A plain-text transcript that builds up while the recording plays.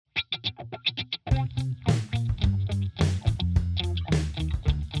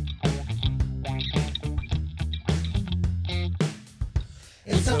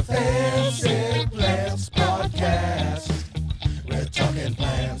It's a Fancy Plants podcast. We're talking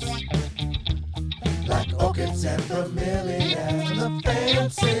plants like orchids and bromeliads. The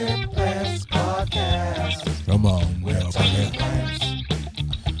Fancy Plants podcast. Come on, We're talking plants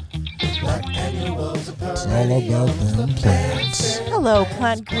like annuals and perennials. it's all about them The plants. Fancy Hello,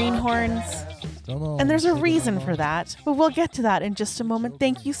 plant greenhorns. Come on. And there's a reason for that, but we'll get to that in just a moment.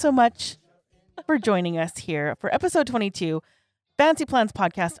 Thank you so much for joining us here for episode 22, Fancy Plants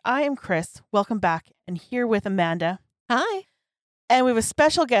Podcast. I am Chris. Welcome back, and here with Amanda. Hi. And we have a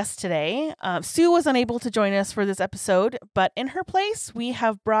special guest today. Sue was unable to join us for this episode, but in her place, we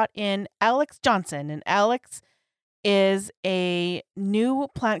have brought in Alex Johnson. And Alex is a new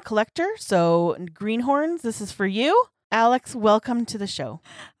plant collector. So, greenhorns, this is for you. Alex, welcome to the show.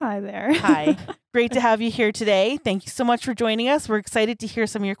 Hi there. Hi. Great to have you here today. Thank you so much for joining us. We're excited to hear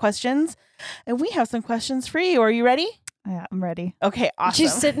some of your questions. And we have some questions for you. Are you ready? Yeah, I'm ready. Okay, awesome.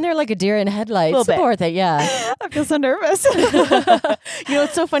 She's sitting there like a deer in headlights. Little bit. Poor thing, yeah. I feel so nervous. You know,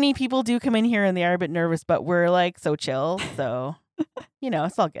 it's so funny. People do come in here and they are a bit nervous, but we're like so chill. So, you know,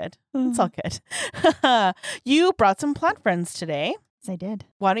 it's all good. It's all good. You brought some plant friends today. Yes, I did.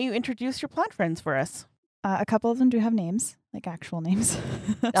 Why don't you introduce your plant friends for us? A couple of them do have names, like actual names.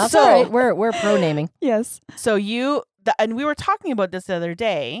 That's So- all right. We're pro naming. Yes. So and we were talking about this the other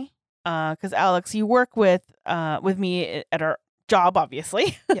day, because Alex, you work with me at our job,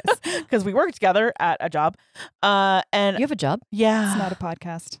 obviously. Yes. Because we work together at a job. And You have a job? yeah, It's not a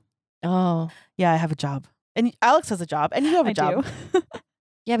podcast. Oh. yeah, I have a job, and Alex has a job, and you have a I job. do.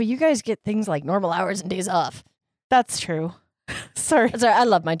 Yeah, but you guys get things like normal hours and days off. That's true. Sorry. It's all right. I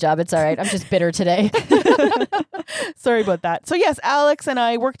love my job. It's all right. I'm just bitter today. Sorry about that. So yes, Alex and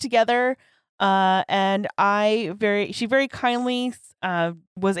I work together, and she very kindly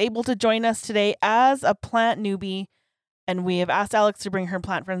was able to join us today as a plant newbie, and we have asked Alex to bring her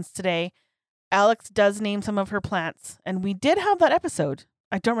plant friends today. Alex does name some of her plants, and we did have that episode.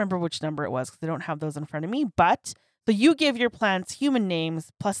 I don't remember which number it was because I don't have those in front of me, but so you give your plants human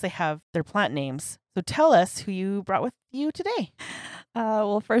names, plus they have their plant names. So tell us who you brought with you today.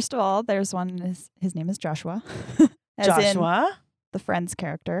 Well, first of all, there's one. His name is Joshua. As in Joshua. the Friends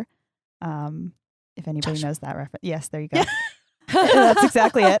character. If anybody Joshua. knows that reference. Yes, there you go. That's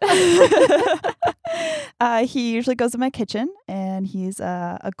exactly it. He usually goes in my kitchen, and he's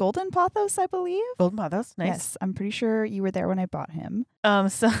a golden pothos, I believe. Golden Pothos. Nice. Yes, I'm pretty sure you were there when I bought him.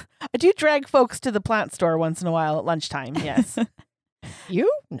 So I do drag folks to the plant store once in a while at lunchtime. Yes. You?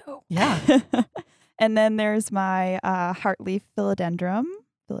 No. Yeah. And then there's my heartleaf philodendron.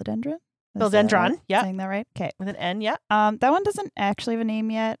 Philodendron? Philodendron, yeah. Saying that right? Okay. With an N, yeah. That one doesn't actually have a name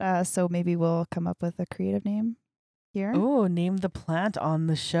yet, so maybe we'll come up with a creative name here. Oh, name the plant on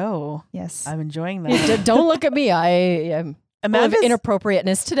the show. Yes. I'm enjoying You that. don't look at me. I am full of Amanda's,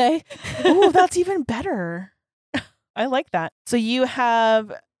 inappropriateness today. oh, that's even better. I like that. So you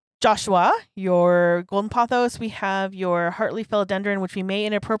have Joshua, your golden pothos. We have your heartleaf philodendron, which we may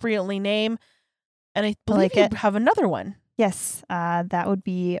inappropriately name. And I believe like you it. have another one. Yes, that would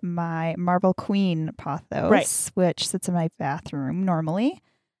be my Marble Queen pothos, Right. which sits in my bathroom normally.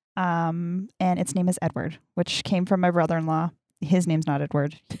 And its name is Edward, which came from my brother-in-law. His name's not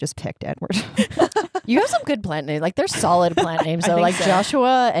Edward. He just picked Edward. You have some good plant names. Like, they're solid plant names. I So, think like so.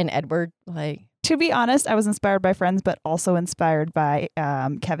 Joshua and Edward. Like, To be honest, I was inspired by Friends, but also inspired by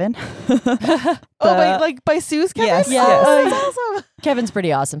Kevin. By Sue's Kevin? Yes, Oh, yes. that's awesome. Kevin's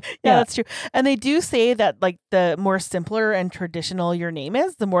pretty awesome. Yeah, Yeah. that's true. And they do say that like the more simpler and traditional your name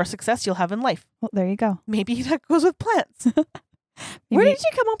is, the more success you'll have in life. Well, there you go. Maybe that goes with plants. Where Maybe- did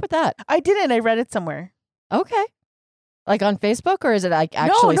you come up with that? I didn't. I read it somewhere. Okay. Like on Facebook, or is it like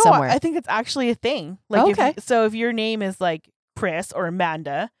actually no, somewhere? I think it's actually a thing. Like Okay. if your name is like Chris or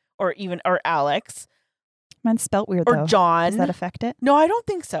Amanda or Alex Mine's spelt weird, or though. John. Does that affect it? No, I don't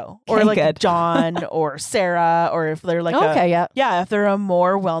think so. Or Okay, like good. John or Sarah, or if they're like okay, yeah. if they're a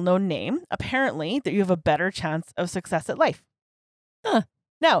more well-known name, apparently that you have a better chance of success at life. Huh.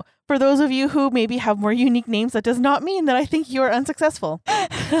 Now, for those of you who maybe have more unique names, that does not mean that I think you are unsuccessful.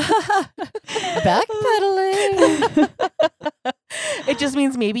 Backpedaling. It just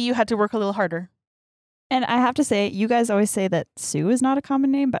means maybe you had to work a little harder. And I have to say, you guys always say that Sue is not a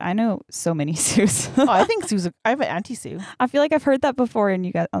common name, but I know so many Sues. Oh, I think I have an Auntie Sue. I feel like I've heard that before in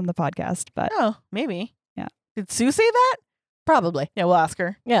you guys on the podcast, but Oh, maybe. Yeah. Did Sue say that? Probably. Yeah, we'll ask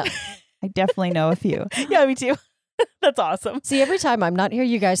her. Yeah. I definitely know a few. Yeah, me too. That's awesome. See, every time I'm not here,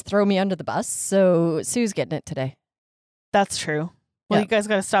 you guys throw me under the bus. So Sue's getting it today. That's true. Well, Yeah. you guys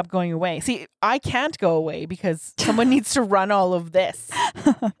got to stop going away. See, I can't go away because someone needs to run all of this.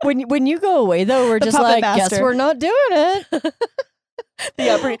 When you go away, though, we're The just puppet like, guess master. we're not doing it.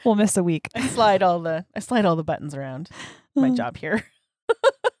 We'll miss a week. I slide all the buttons around. My job here.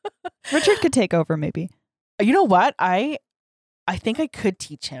 Richard could take over maybe. You know what? I think I could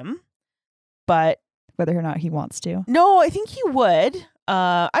teach him, but Whether or not he wants to. no, I think he would.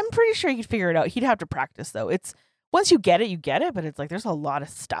 I'm pretty sure he could figure it out. He'd have to practice though. It's once you get it, but it's like there's a lot of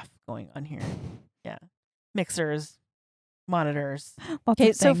stuff going on here. Yeah. Mixers, monitors. Lots Okay,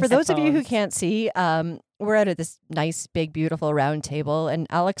 of so for things. those of you who headphones. can't see, we're out at this nice, big, beautiful round table, and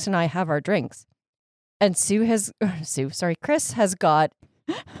Alex and I have our drinks. And Chris has got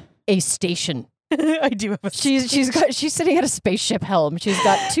a station. I do have a She's sitting at a spaceship helm. She's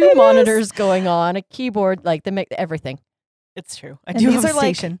got two monitors going on, a keyboard, like everything. It's true. I And do these have a are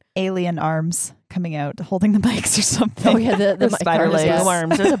like station. alien arms coming out, holding the mics or something. Oh yeah, the mic spider arms, legs. yes. Blue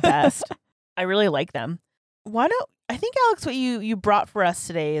arms are the best. I really like them. Why don't I think Alex, what you brought for us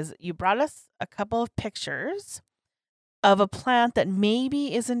today is you brought us a couple of pictures of a plant that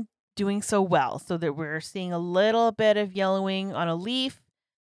maybe isn't doing so well. So that we're seeing a little bit of yellowing on a leaf,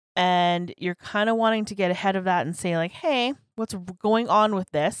 and you're kind of wanting to get ahead of that and say like, hey, what's going on with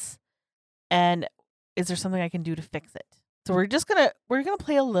this? And is there something I can do to fix it? So we're gonna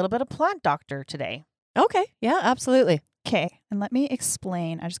play a little bit of plant doctor today. Okay, yeah, absolutely. Okay, and let me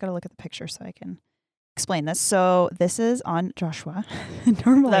explain. I just got to look at the picture so I can explain this. So this is on Joshua.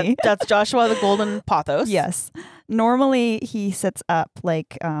 Normally, That's Joshua the golden pothos. yes. Normally he sits up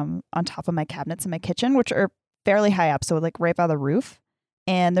like on top of my cabinets in my kitchen, which are fairly high up, so like right by the roof.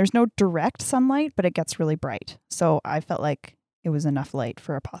 And there's no direct sunlight, but it gets really bright. So I felt like it was enough light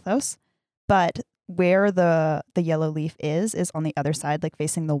for a pothos. But where the yellow leaf is on the other side, like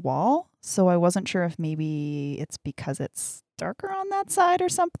facing the wall. So I wasn't sure if maybe it's because it's darker on that side or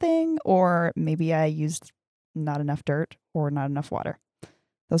something, or maybe I used not enough dirt or not enough water.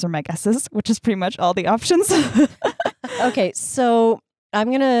 Those are my guesses, which is pretty much all the options. Okay, so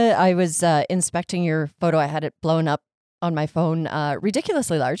I was inspecting your photo. I had it blown up on my phone,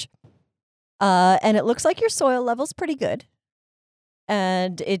 ridiculously large. And it looks like your soil level's pretty good.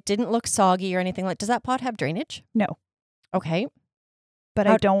 And it didn't look soggy or anything like. Does that pot have drainage? No. Okay. But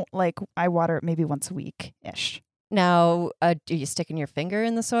How- I water it maybe once a week-ish. Now, do you sticking your finger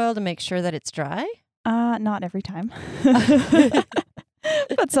in the soil to make sure that it's dry? Not every time.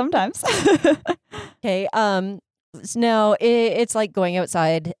 But sometimes. Okay. Now it's like going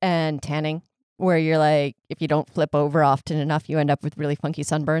outside and tanning, where you're like, if you don't flip over often enough, you end up with really funky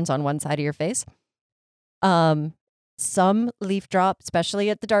sunburns on one side of your face. Some leaf drop, especially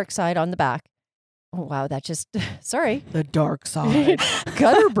at the dark side on the back. Oh wow, that just sorry, The dark side.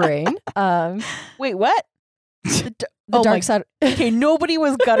 gutter brain. Wait, what? The The dark side. Okay, nobody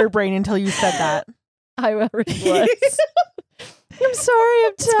was gutter brain until you said that. I already was. I'm sorry,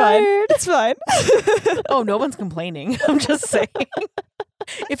 I'm It's fine. tired. It's fine. Oh, no one's complaining. I'm just saying.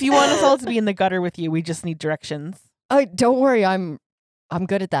 If you want us all to be in the gutter with you, we just need directions. Don't worry, I'm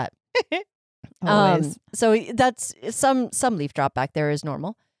good at that. Always. So that's some leaf drop back there is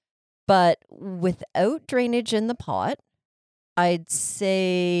normal, but without drainage in the pot, I'd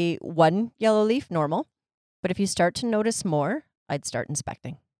say one yellow leaf normal. But if you start to notice more, I'd start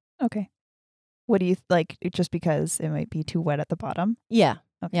inspecting. Okay. What do you like? Just because it might be too wet at the bottom? Yeah,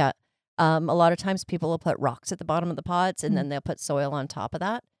 Okay. yeah. A lot of times people will put rocks at the bottom of the pots, and Mm. then they'll put soil on top of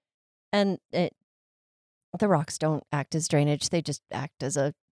that, and the rocks don't act as drainage; they just act as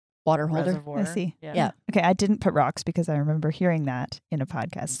a water holder. Reservoir. I see. Yeah. Okay, I didn't put rocks because I remember hearing that in a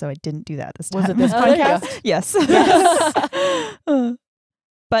podcast, so I didn't do that this time. Was it this Oh, there you go. podcast? Yes. Yes.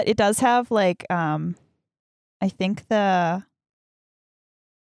 But it does have like I think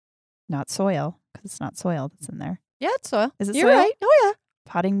not soil, because it's not soil that's in there. Yeah, it's soil. Is it You're soil? right. Oh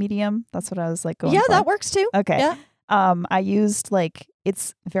Potting medium. That's what I was like going yeah, for. that works too. Okay. Yeah. I used like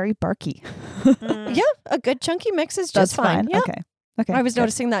it's very barky. Mm. Yeah, a good chunky mix is That's just fine. Yeah. Okay. Okay. I was good.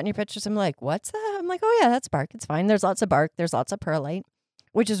 noticing that in your pictures. I'm like, what's that? I'm like, oh yeah, that's bark. It's fine. There's lots of bark. There's lots of perlite,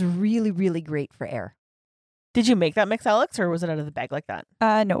 which is really, really great for air. Did you make that mix, Alex, or was it out of the bag like that?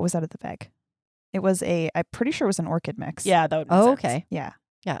 No, it was out of the bag. It was I'm pretty sure it was an orchid mix. Yeah, that would make Oh, sense. okay. Yeah.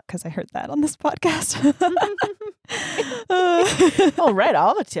 Yeah. Because I heard that on this podcast. Oh, right.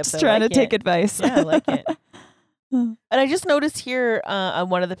 All the tips. Just I trying like to take it. advice. Yeah, I like it. And I just noticed here on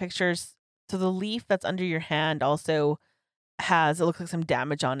one of the pictures, so the leaf that's under your hand also it looks like some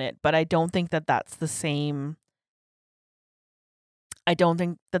damage on it, but I don't think that that's the same. I don't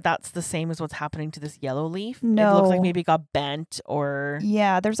think that that's the same as what's happening to this yellow leaf. It looks like No. maybe it got bent or.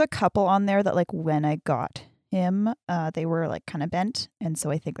 Yeah, there's a couple on there that like when I got him, they were like kind of bent, and so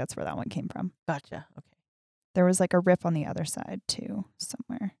I think that's where that one came from. Gotcha. Okay. There was like a rip on the other side too,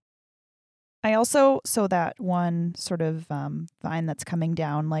 somewhere. I also, so that one sort of vine that's coming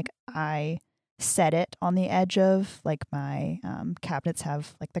down, like I set it on the edge of like my cabinets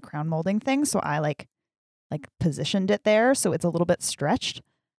have like the crown molding thing. So I like positioned it there. So it's a little bit stretched.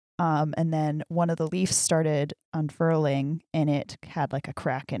 And then one of the leaves started unfurling and it had like a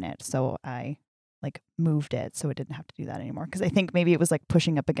crack in it. So I like moved it so it didn't have to do that anymore. Cause I think maybe it was like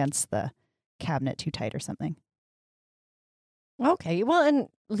pushing up against the cabinet too tight or something. Okay. Well, and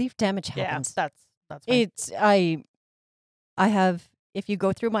leaf damage happens. Yeah, that's fine. It's I have, if you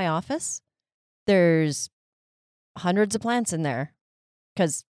go through my office, there's hundreds of plants in there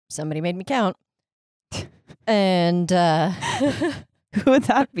because somebody made me count. And Who would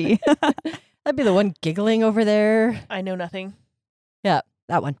that be? that'd be the one giggling over there. I know nothing. Yeah,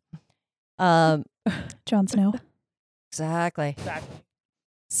 that one. Jon Snow. Exactly. Exactly.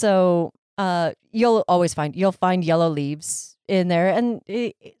 So you'll find yellow leaves in there, and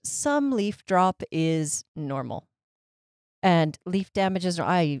some leaf drop is normal. And leaf damages,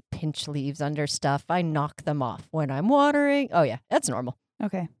 I pinch leaves under stuff. I knock them off when I'm watering. Oh yeah, that's normal.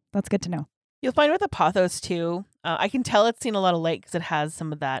 Okay, that's good to know. You'll find with the pothos too. I can tell it's seen a lot of light because it has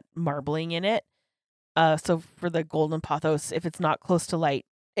some of that marbling in it. So for the golden pothos, if it's not close to light,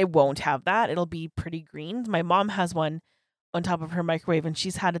 it won't have that. It'll be pretty green. My mom has one on top of her microwave, and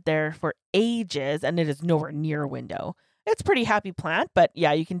she's had it there for ages, and it is nowhere near a window. It's a pretty happy plant, but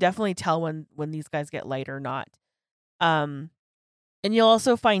yeah, you can definitely tell when these guys get light or not. And you'll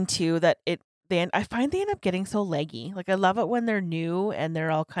also find too that I find they end up getting so leggy. Like I love it when they're new and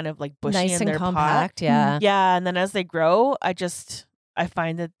they're all kind of like bushy Nice in and their compact. pot. Yeah. Yeah, and then as they grow, I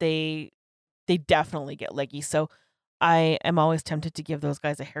find that they definitely get leggy. So I am always tempted to give those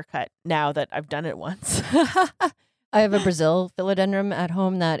guys a haircut now that I've done it once. I have a Brazil philodendron at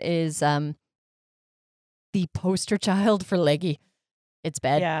home that is the poster child for leggy. It's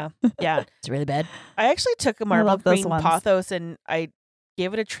bad. Yeah, yeah. It's really bad. I actually took a marble love those green ones. pothos and I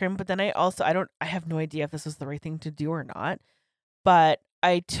gave it a trim, but then I have no idea if this was the right thing to do or not. But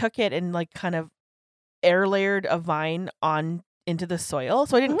I took it and like kind of air layered a vine on into the soil.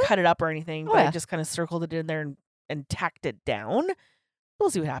 So I didn't cut it up or anything, Oh, but yeah. I just kind of circled it in there and tacked it down.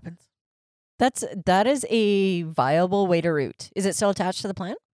 We'll see what happens. That is a viable way to root. Is it still attached to the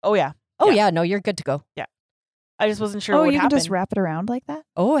plant? Oh yeah. Oh Yeah. yeah, no, you're good to go. I just wasn't sure Oh, what would you can happen. just wrap it around like that?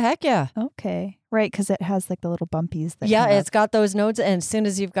 Oh heck yeah. Okay. Right, because it has like the little bumpies that Yeah, come up. it's got those nodes, and as soon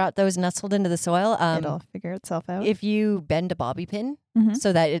as you've got those nestled into the soil, It'll figure itself out. if you bend a bobby pin Mhm.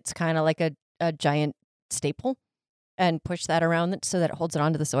 so that it's kind of like a giant staple and push that around so that it holds it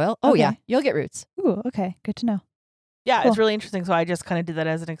onto the soil, oh yeah, Okay. you'll get roots. Ooh, okay. Good to know. Yeah, Cool. it's really interesting. So I just kind of did that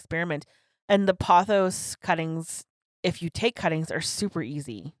as an experiment. And the pothos cuttings, if you take cuttings, are super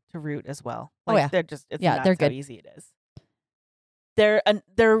easy to root as well. Oh, yeah. They're just it's Yeah, nuts they're how good. easy it is.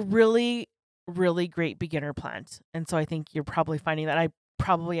 They're really, really great beginner plant. And so I think you're probably finding that. I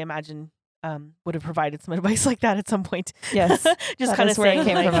probably imagine would have provided some advice like that at some point. Yes, just that kind is of where it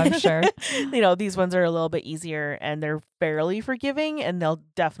saying came from, I'm sure. these ones are a little bit easier and they're fairly forgiving, and they'll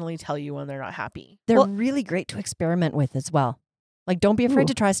definitely tell you when they're not happy. They're Well- really great to experiment with as well. Like, don't be afraid Ooh.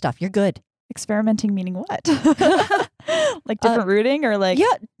 to try stuff. You're good. Experimenting meaning what? Like different rooting or like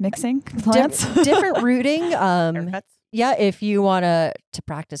yeah, mixing plants? different rooting. Haircuts. Yeah, if you want to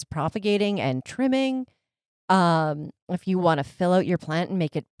practice propagating and trimming, if you want to fill out your plant and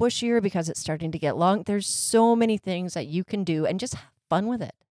make it bushier because it's starting to get long, there's so many things that you can do and just have fun with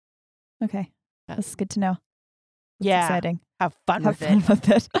it. Okay. Yeah. That's good to know. That's Yeah. exciting. Have fun Have with fun it. with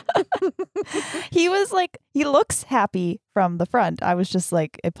it. He was like, he looks happy from the front. I was just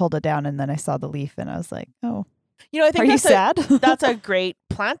like, I pulled it down and then I saw the leaf and I was like, oh, I think are you that's sad? that's a great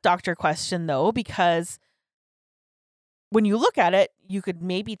plant doctor question though, because when you look at it, you could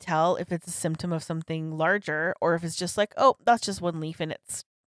maybe tell if it's a symptom of something larger or if it's just like, oh, that's just one leaf and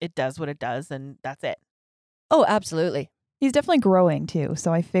it does what it does and that's it. Oh, absolutely. He's definitely growing too.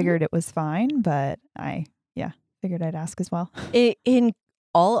 So I figured it was fine, but I figured I'd ask as well. In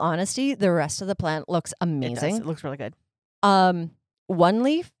all honesty, the rest of the plant looks It does. amazing. It looks really good. One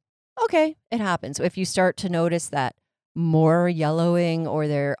leaf, okay, it happens. If you start to notice that more yellowing or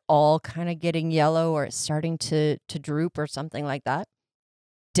they're all kind of getting yellow or it's starting to droop or something like that,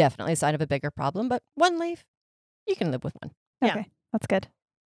 definitely a sign of a bigger problem. But one leaf, you can live with one. Yeah. Okay. That's good.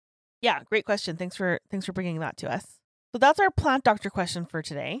 Yeah, great question. Thanks for bringing that to us. So that's our plant doctor question for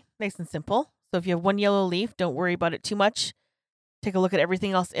today. Nice and simple. So if you have one yellow leaf, don't worry about it too much. Take a look at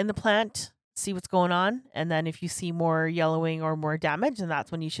everything else in the plant, see what's going on, and then if you see more yellowing or more damage, then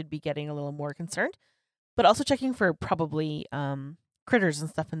that's when you should be getting a little more concerned. But also checking for probably critters and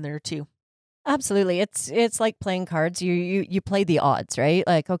stuff in there too. Absolutely. It's like playing cards. You play the odds, right?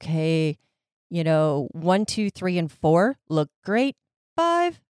 Like, okay, 1, 2, 3, and 4 look great.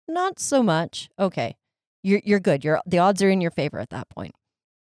 5, not so much. Okay, you're good. The odds are in your favor at that point.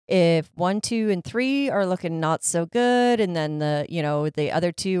 If 1, 2, and 3 are looking not so good, and then the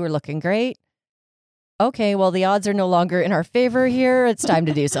other 2 are looking great. Okay, well the odds are no longer in our favor here. It's time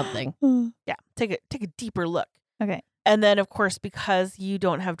to do something. Yeah, take a deeper look. Okay. And then, of course, because you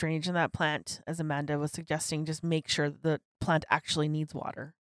don't have drainage in that plant, as Amanda was suggesting, just make sure the plant actually needs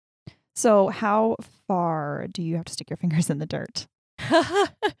water. So how far do you have to stick your fingers in the dirt?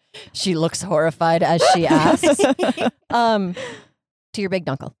 She looks horrified as she asks. To your big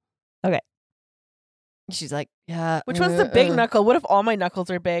knuckle. Okay. She's like, yeah. Which one's the big knuckle? What if all my knuckles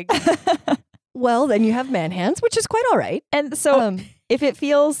are big? Well, then you have man hands, which is quite all right. And so if it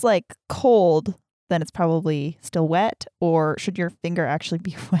feels like cold, then it's probably still wet, or should your finger actually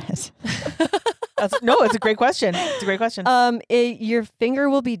be wet? No, it's a great question. It's a great question. Your finger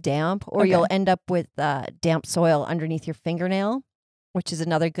will be damp, or Okay. you'll end up with damp soil underneath your fingernail, which is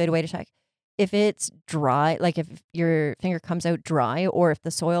another good way to check. If it's dry, like if your finger comes out dry, or if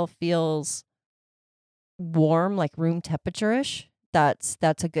the soil feels warm, like room temperature-ish, that's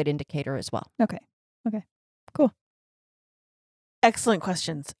a good indicator as well. Okay. Excellent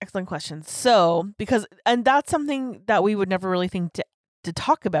questions. Excellent questions. So, and that's something that we would never really think to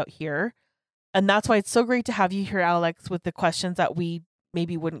talk about here. And that's why it's so great to have you here, Alex, with the questions that we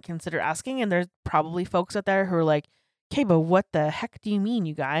maybe wouldn't consider asking. And there's probably folks out there who are like, okay, but what the heck do you mean,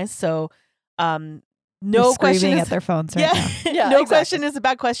 you guys? So, no They're question screaming is, at their phones right now. Yeah, no exactly. question is a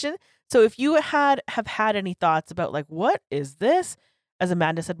bad question. So if you have had any thoughts about like, what is this? As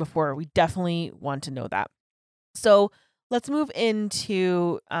Amanda said before, we definitely want to know that. So let's move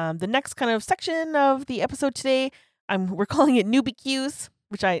into the next kind of section of the episode today. We're calling it Newbie Cues,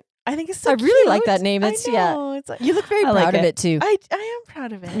 which I think is so I really like cute. that name. I It's know, it's like, You look very I like proud of it. it too. I am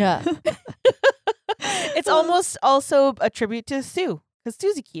proud of it. Yeah. It's almost also a tribute to Sue, because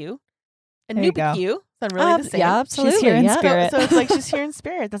Sue's a Q. And There you Newbie go. Q sound really the same. Yeah, absolutely. here in yeah. spirit. So it's like she's here in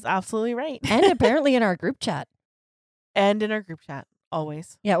spirit. That's absolutely right. And apparently in our group chat. And in our group chat,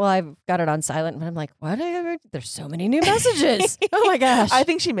 always. Yeah, well, I've got it on silent, but I'm like, what? There's so many new messages. Oh my gosh. I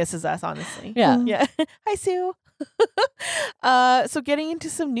think she misses us, honestly. Yeah. Yeah. Hi, Sue. So getting into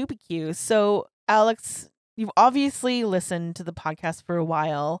some newbie cues. So, Alex, you've obviously listened to the podcast for a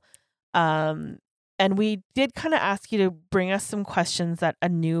while. And we did kind of ask you to bring us some questions that a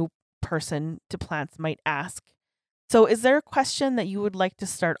new person to plants might ask. So is there a question that you would like to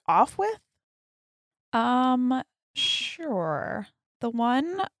start off with? Sure. The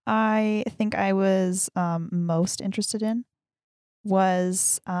one I think I was most interested in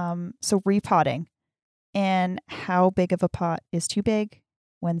was so repotting and how big of a pot is too big,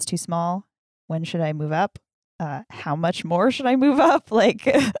 when's too small, when should I move up, how much more should I move up, like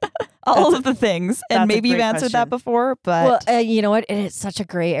all of the things. that's a And maybe you've great answered that question. before, but Well, you know what? It's such a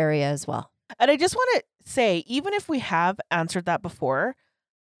gray area as well. And I just want to say, even if we have answered that before,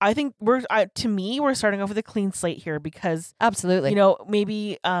 I think to me, we're starting off with a clean slate here because, Absolutely. you know,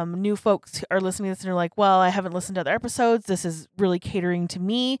 maybe new folks are listening to this and are like, well, I haven't listened to other episodes. This is really catering to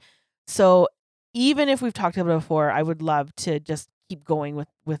me. So even if we've talked about it before, I would love to just keep going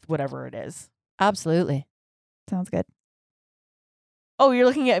with whatever it is. Absolutely. sounds good. Oh, you're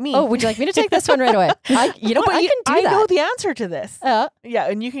looking at me. Oh, would you like me to take this one right away? I can do I know that. the answer to this. Yeah. Yeah,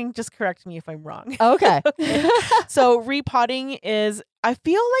 and you can just correct me if I'm wrong. Okay. So repotting is, I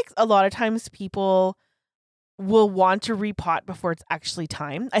feel like a lot of times people will want to repot before it's actually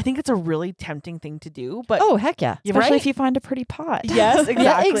time. I think it's a really tempting thing to do, but Oh, heck yeah. Especially right? if you find a pretty pot. yes, exactly.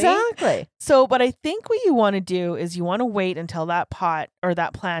 Yeah, exactly. So, but I think what you want to do is you want to wait until that pot or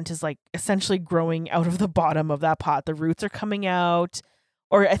that plant is like essentially growing out of the bottom of that pot. The roots are coming out.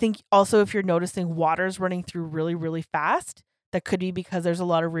 Or I think also if you're noticing water's running through really, really fast, that could be because there's a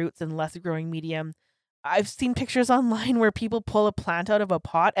lot of roots and less growing medium. I've seen pictures online where people pull a plant out of a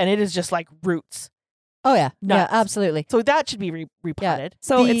pot and it is just like roots. Oh, yeah. Yeah, Nuts. absolutely. So that should be repotted.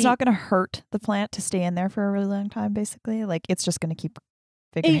 So The- it's not going to hurt the plant to stay in there for a really long time, basically. Like it's just going to keep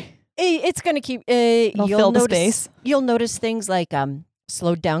figuring. It's going to keep It'll you'll fill the notice, space. You'll notice things like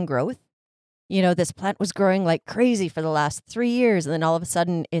slowed down growth. You know, this plant was growing like crazy for the last 3 years, and then all of a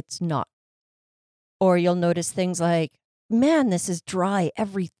sudden it's not. Or you'll notice things like, man, this is dry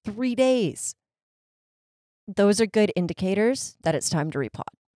every 3 days. Those are good indicators that it's time to repot.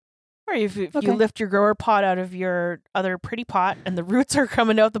 Or if you Okay. lift your grower pot out of your other pretty pot and the roots are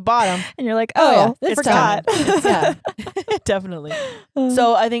coming out the bottom, And you're like, Oh, yeah. oh, It's forgot. time. It's- yeah. definitely.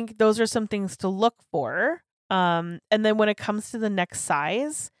 So I think those are some things to look for. And then when it comes to the next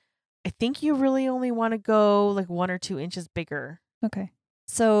size, I think you really only want to go like 1 or 2 inches bigger. Okay.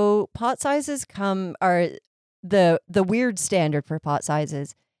 So pot sizes are the weird standard for pot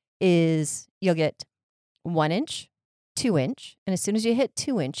sizes is you'll get 1 inch, 2 inch, and as soon as you hit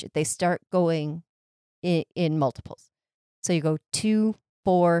 2 inch, they start going in multiples. So you go 2,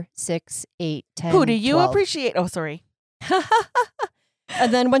 4, 6, 8, 10. Who do you 12. appreciate? Oh, sorry.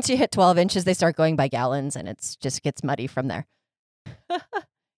 And then once you hit 12 inches, they start going by gallons, and it's just gets muddy from there.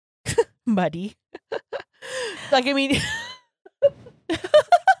 Muddy. Like, I mean,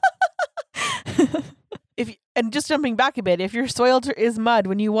 and just jumping back a bit, if your soil is mud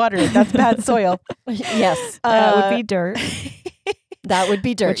when you water it, that's bad soil. Yes, That would be dirt, that would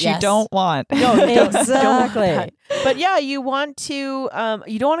be dirt. which yes. you don't want. No, you don't want Exactly. that. But yeah, you want to,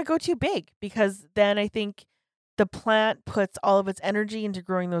 you don't want to go too big, because then I think the plant puts all of its energy into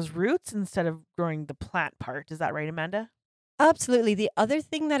growing those roots instead of growing the plant part. Is that right, Amanda? Absolutely. The other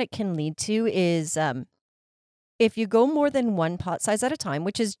thing that it can lead to is if you go more than one pot size at a time,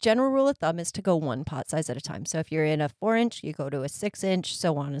 which is general rule of thumb is to go one pot size at a time. So if you're in a 4 inch, you go to a 6 inch,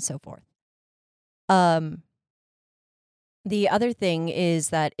 so on and so forth. The other thing is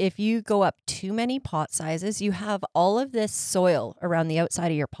that if you go up too many pot sizes, you have all of this soil around the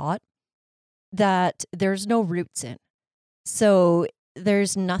outside of your pot that there's no roots in. So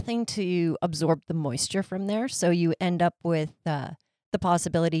there's nothing to absorb the moisture from there. So you end up with the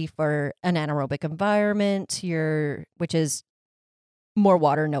possibility for an anaerobic environment, which is more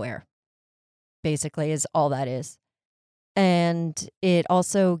water, no air, basically is all that is. And it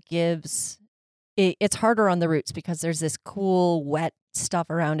also gives, it's harder on the roots because there's this cool, wet stuff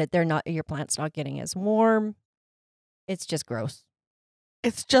around it. Your plant's not getting as warm. It's just gross.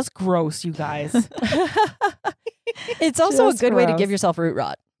 It's just gross, you guys. It's also a Just good way to give gross. yourself root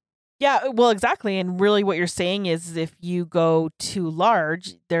rot. Yeah, well, exactly. And really what you're saying is if you go too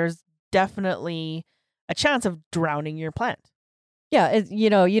large, there's definitely a chance of drowning your plant. Yeah, you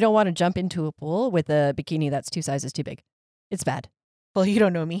don't want to jump into a pool with a bikini that's 2 sizes too big. It's bad. Well, you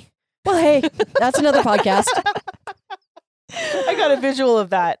don't know me. Well, hey, that's another podcast. I got a visual of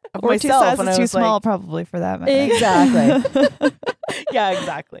that of Or 2 myself. and I sizes too was like, small, probably for that matter. Exactly. yeah,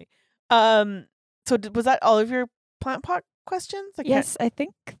 exactly. So was that all of your plant pot questions? I can't- Yes, I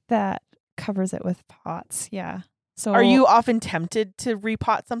think that covers it with pots. Yeah. So Are you often tempted to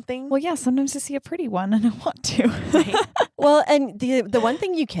repot something? Well, yeah. Sometimes I see a pretty one and I want to. Right. Well, and the one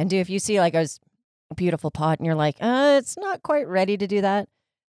thing you can do if you see like a beautiful pot and you're like, it's not quite ready to do that,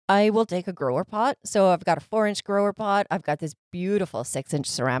 I will take a grower pot. So I've got a 4-inch grower pot. I've got this beautiful 6-inch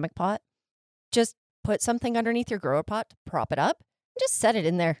ceramic pot. Just put something underneath your grower pot to prop it up and just set it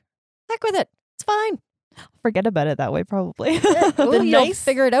in there. Heck with it. It's fine. Forget about it that way, probably. Ooh, you'll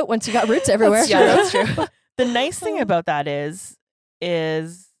figure it out once you got roots everywhere. Yeah, that's true. The nice thing about that is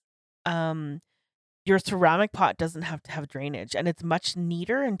your ceramic pot doesn't have to have drainage, and it's much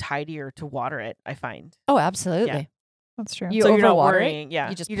neater and tidier to water it, I find. Oh, absolutely. That's true. You so you're not overwater it, worrying. Yeah.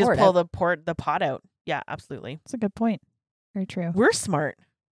 you just pull pour it the pot out. Yeah, absolutely. That's a good point. Very true. We're smart.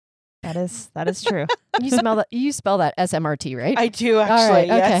 That is true. You spell that SMRT, right? I do All actually. right,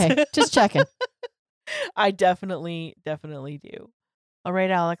 Yes. okay. Just checking. I definitely do. All right,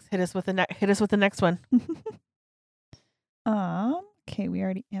 Alex, hit us with the next one. Okay, we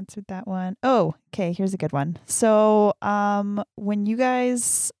already answered that one. Oh, okay, here's a good one. So, when you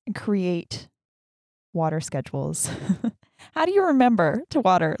guys create water schedules, how do you remember to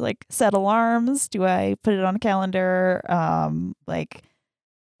water? Like set alarms? Do I put it on a calendar? Like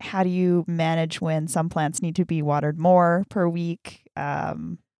how do you manage when some plants need to be watered more per week?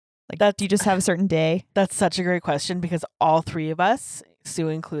 Like do you just have a certain day? That's such a great question because all three of us, Sue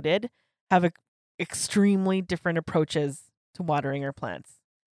included, have extremely different approaches to watering our plants.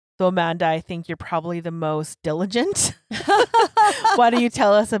 So Amanda, I think you're probably the most diligent. Why don't you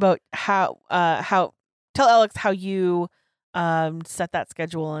tell us about tell Alex how you set that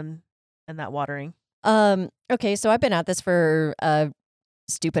schedule and that watering? Okay, so I've been at this for a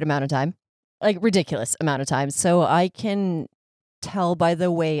stupid amount of time, like ridiculous amount of time. So I can tell by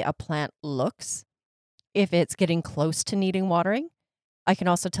the way a plant looks if it's getting close to needing watering. I can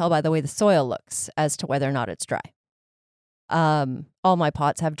also tell by the way the soil looks as to whether or not it's dry. All my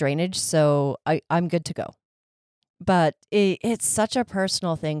pots have drainage, so I'm good to go. But it's such a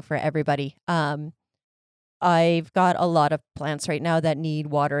personal thing for everybody. I've got a lot of plants right now that need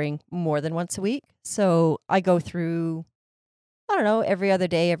watering more than once a week. So I go through, I don't know, every other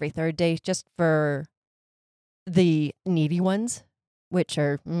day, every third day, just for the needy ones, which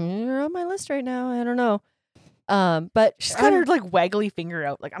are on my list right now. I don't know. But She's got her like waggly finger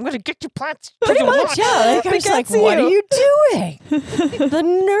out, like I'm gonna get your plants. pretty much, yeah. Like, I'm just like, what are you doing? The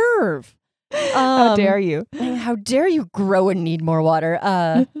nerve. How dare you? How dare you grow and need more water?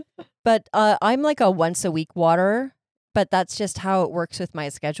 But I'm like a once a week waterer, but that's just how it works with my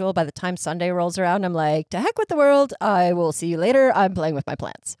schedule. By the time Sunday rolls around, I'm like, to heck with the world. I will see you later. I'm playing with my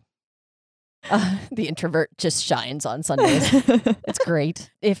plants. The introvert just shines on Sundays. It's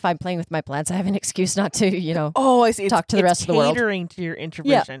great. If I'm playing with my plants, I have an excuse not to, Oh, I see. Talk to the rest of the world. Catering to your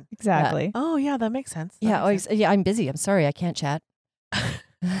introversion. Exactly. Oh, yeah, that makes sense. That Yeah, makes always, yeah, I'm busy. I'm sorry. I can't chat.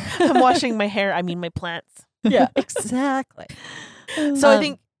 I'm washing my hair. I mean, my plants. Yeah, exactly. So I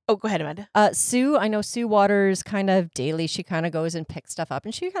think. Oh, go ahead, Amanda. Sue, I know Sue waters kind of daily. She kind of goes and picks stuff up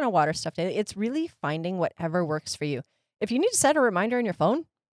and she kind of waters stuff daily. It's really finding whatever works for you. If you need to set a reminder on your phone,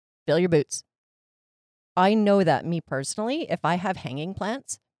 fill your boots. I know that me personally, if I have hanging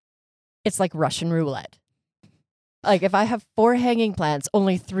plants, it's like Russian roulette. Like if I have 4 hanging plants,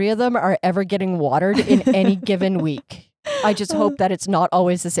 only 3 of them are ever getting watered in any given week. I just hope that it's not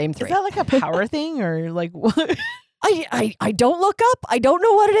always the same 3. Is that like a power thing or like what? I don't look up. I don't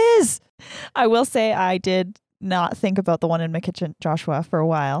know what it is. I will say I did not think about the one in my kitchen, Joshua, for a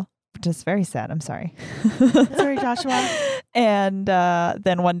while, which is very sad. I'm sorry. Sorry, Joshua. And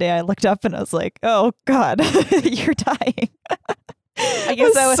then one day I looked up and I was like, oh, God, you're dying. I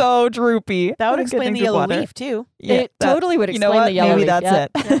guess that was so droopy. That would I'm explain getting the good yellow water. leaf too. Yeah, It totally would you explain know what? the yellow Maybe leaf.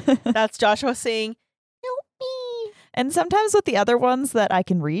 that's Yeah. it. That's Joshua saying, "Help me." And sometimes with the other ones that I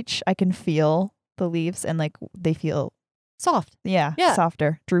can reach, I can feel the leaves and like they feel, Soft. yeah.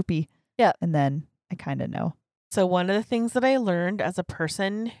 Softer, droopy. Yeah. And then I kind of know. So one of the things that I learned as a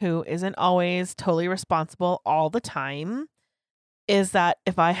person who isn't always totally responsible all the time is that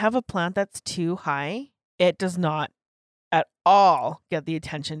if I have a plant that's too high, it does not at all get the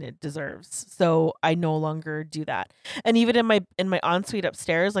attention it deserves. So I no longer do that. And even in my ensuite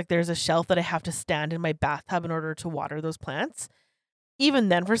upstairs, like there's a shelf that I have to stand in my bathtub in order to water those plants. Even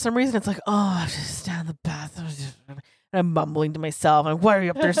then, for some reason, it's like, oh, I have to stand in the bathtub. And I'm mumbling to myself, like, why are you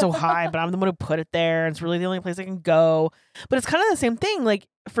up there so high? But I'm the one who put it there. And it's really the only place I can go. But it's kind of the same thing. Like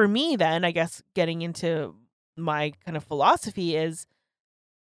for me then, I guess getting into my kind of philosophy is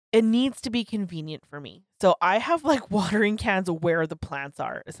it needs to be convenient for me. So I have like watering cans where the plants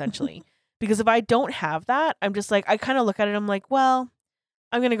are essentially. Because if I don't have that, I'm just like, I kind of look at it. I'm like, well,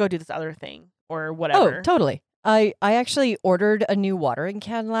 I'm going to go do this other thing or whatever. Oh, totally. I actually ordered a new watering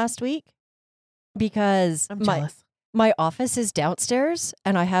can last week because I'm jealous. my office is downstairs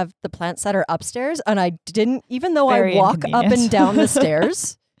and I have the plants that are upstairs. And I didn't, even though Very I walk up inconvenient. and down the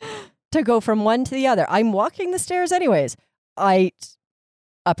stairs to go from one to the other, I'm walking the stairs anyways. I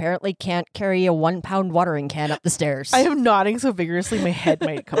apparently can't carry a 1-pound watering can up the stairs. I am nodding so vigorously my head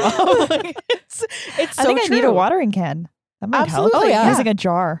might come off. Like, it's so I think true. I need a watering can. That might help. Absolutely, yeah. Using a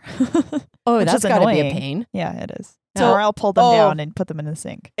jar. Oh, which that's is got to be a annoying. pain. Yeah, it is. So- or I'll pull them oh. down and put them in the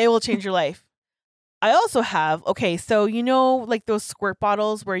sink. It will change your life. I also have, okay, so you know like those squirt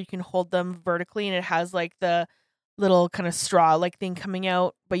bottles where you can hold them vertically and it has like the little kind of straw like thing coming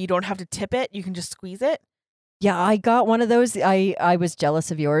out, but you don't have to tip it. You can just squeeze it. Yeah, I got one of those. I was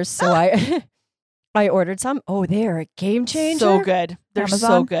jealous of yours, so I I ordered some. Oh, they're a game changer. So good. They're so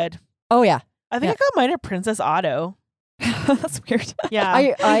Amazon? good. Oh yeah. I think I got mine at Princess Auto. That's weird. Yeah.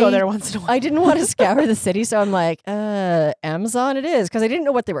 I- I go I- there once in a while. I didn't want to scour the city, so I'm like, Amazon it is, because I didn't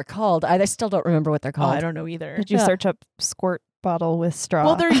know what they were called. I still don't remember what they're Oh, called. I don't know either. Did you Yeah. search up squirt bottle with straw?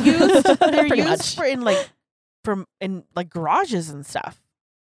 Well, they're used Pretty used much. for in like garages and stuff.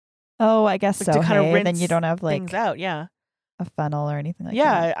 oh, I guess Like, so. to kind of Hey, then rinse you don't have like things out, yeah. a funnel or anything like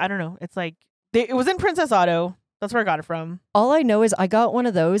Yeah, that. I don't know. It's like it was in Princess Auto. That's where I got it from. All I know is I got one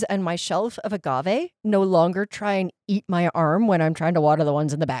of those, and my shelf of agave no longer try and eat my arm when I'm trying to water the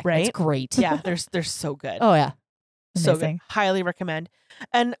ones in the back. Right? It's great. Yeah, they're so good. Oh yeah. So good. Amazing. Highly recommend.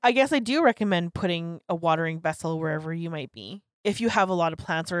 And I guess I do recommend putting a watering vessel wherever you might be. If you have a lot of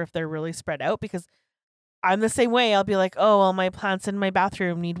plants or if they're really spread out, because I'm the same way. I'll be like, oh, well, my plants in my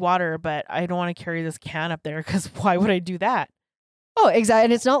bathroom need water, but I don't want to carry this can up there because why would I do that? Oh, exactly.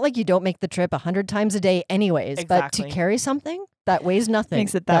 And it's not like you don't make the trip 100 times a day anyways, but to Exactly. carry something that weighs nothing.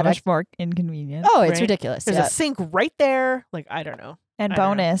 Makes it that much more inconvenient. Oh, it's Right? ridiculous. There's Yeah. a sink right there. Like, I don't know. And I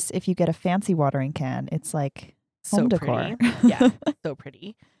don't know. bonus, if you get a fancy watering can, it's like So home decor. pretty. Yeah, so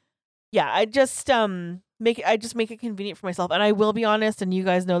pretty. Yeah, I just make it convenient for myself. And I will be honest, and you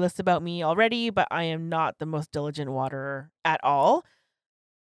guys know this about me already, but I am not the most diligent waterer at all.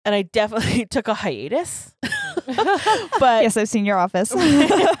 And I definitely took a hiatus. But Yes, I've seen your office.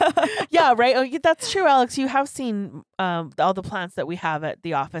 yeah, right. Oh, that's true, Alex. You have seen all the plants that we have at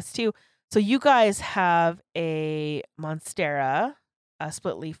the office too. So you guys have a monstera, a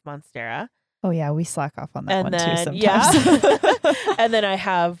split leaf monstera, Oh yeah, we slack off on that And one then, too sometimes. yeah. And then I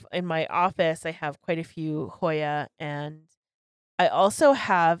have in my office, I have quite a few Hoya, and I also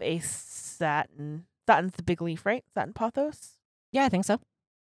have a satin. Satin's the big leaf, right? Satin pothos. Yeah, I think so.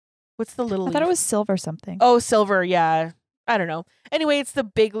 What's the little I leaf? thought it was silver something. Oh, silver. Yeah. I don't know. Anyway, it's the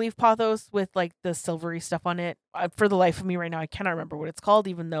big leaf pothos with like the silvery stuff on it. For the life of me right now, I cannot remember what it's called,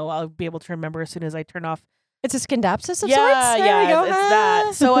 even though I'll be able to remember as soon as I turn off. It's a Scindapsus of yeah, sorts. There yeah, we go. it's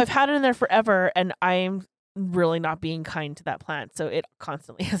that. So I've had it in there forever, and I'm really not being kind to that plant. So it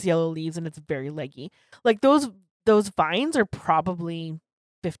constantly has yellow leaves, and it's very leggy. Like those vines are probably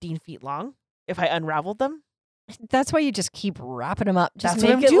 15 feet long if I unraveled them. That's why you just keep wrapping them up. Just That's make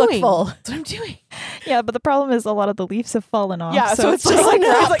what I'm it doing. look full. That's what I'm doing. Yeah, but the problem is a lot of the leaves have fallen off. Yeah, so it's just like like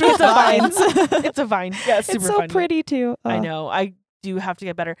wrapped it's with a vine. vines. It's a vine. Yeah, it's super It's so fun. pretty too. I Oh. know. I do have to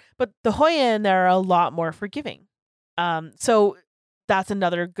get better. But the Hoya in there are a lot more forgiving. So that's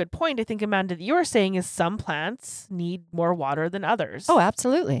another good point. I think, Amanda, that you were saying is some plants need more water than others. Oh,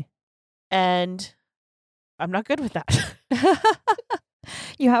 absolutely. And I'm not good with that.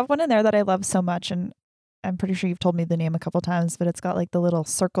 You have one in there that I love so much, and I'm pretty sure you've told me the name a couple times, but it's got like the little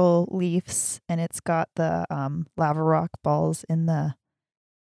circle leaves, and it's got the lava rock balls in the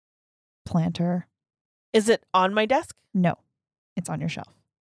planter. Is it on my desk? No, it's on your shelf.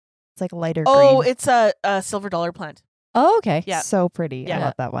 It's like lighter Oh, green. it's a silver dollar plant. Oh, okay. Yeah. So pretty. I Yeah.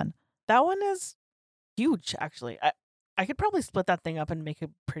 love that one. That one is huge, actually. I could probably split that thing up and make a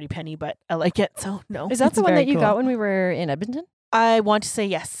pretty penny, but I like it, so no. Is that It's the one very that you cool. got when we were in Edmonton? I want to say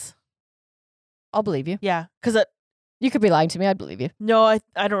yes. I'll believe you. Yeah, because You could be lying to me. I'd believe you. no, I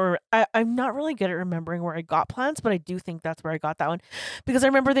don't. I'm not really good at remembering where I got plants, but I do think that's where I got that one because I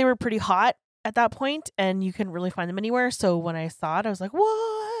remember they were pretty hot at that point, and you couldn't really find them anywhere. So when I saw it, I was like,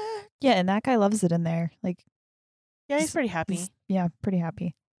 "What?" Yeah, and that guy loves it in there. Like, Yeah, he's pretty happy. pretty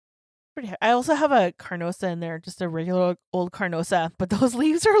happy. I also have a carnosa in there, just a regular old carnosa, but those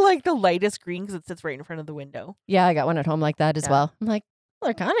leaves are like the lightest green because it sits right in front of the window. Yeah, I got one at home like that as Yeah. well. I'm like, well,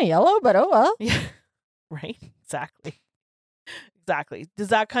 they're kind of yellow, but oh well. Yeah, right. Exactly. Does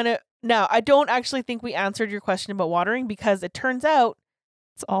that kind of now? I don't actually think we answered your question about watering because it turns out,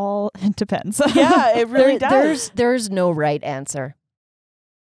 It's all, it depends. yeah, it really does. There's no right answer.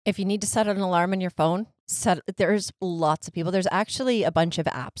 If you need to set an alarm on your phone, there's lots of people. There's actually a bunch of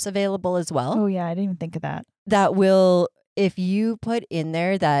apps available as well Oh, yeah, I didn't even think of that. that will, if you put in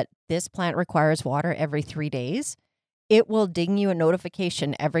there that this plant requires water every 3 days, it will ding you a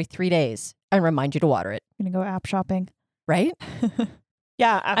notification every 3 days and remind you to water it, I'm going to go app shopping. right?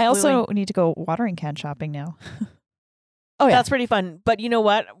 Yeah, I absolutely. also need to go watering can shopping now. Oh, yeah. That's pretty fun. But you know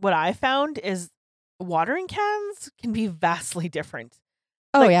what? What I found is watering cans can be vastly different.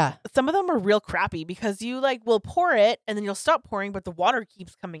 Oh, like- yeah. Some of them are real crappy because you like will pour it and then you'll stop pouring, but the water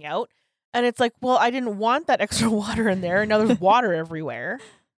keeps coming out. And it's like, well, I didn't want that extra water in there. Now there's water everywhere.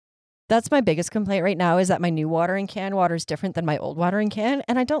 That's my biggest complaint right now is that my new watering can water is different than my old watering can,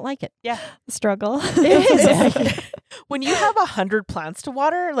 and I don't like it. Struggle. It is. When you have 100 plants to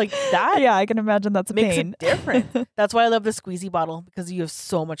water, like that Yeah, I can imagine that's a makes pain. it different. That's why I love the squeezy bottle because you have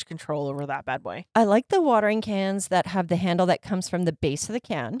so much control over that bad boy. I like the watering cans that have the handle that comes from the base of the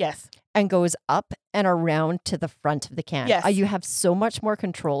can Yes. and goes up and around to the front of the can. Yes. You have so much more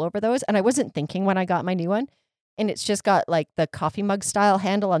control over those. And I wasn't thinking when I got my new one. And it's just got like the coffee mug style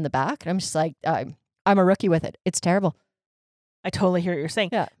handle on the back. And I'm just like, I'm a rookie with it. It's terrible. I totally hear what you're saying.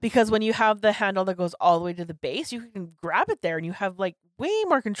 Yeah. Because when you have the handle that goes all the way to the base, you can grab it there and you have like way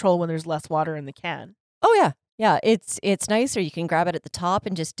more control when there's less water in the can. Oh, yeah. Yeah, it's nice, or you can grab it at the top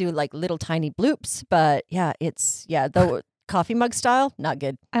and just do like little tiny bloops. But yeah, the coffee mug style, not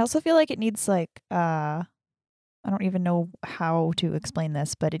good. I also feel like it needs like I don't even know how to explain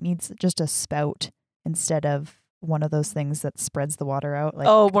this, but it needs just a spout instead of one of those things that spreads the water out. Like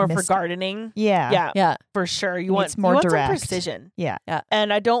more for mist- gardening. Yeah. Yeah, Yeah. for sure. It You want needs more you want some direct. precision. Yeah.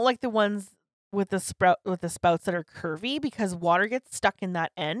 And I don't like the ones with the spouts that are curvy because water gets stuck in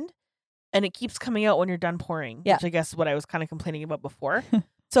that end and it keeps coming out when you're done pouring, Yeah. which I guess is what I was kind of complaining about before.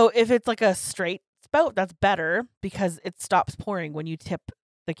 So if it's like a straight spout, that's better because it stops pouring when you tip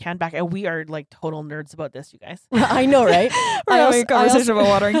the can back. And we are like total nerds about this, you guys. I know, right? We're I having also- a conversation I about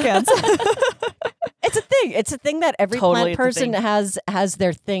watering cans. It's a thing. It's a thing that every Totally, plant it's a person thing. has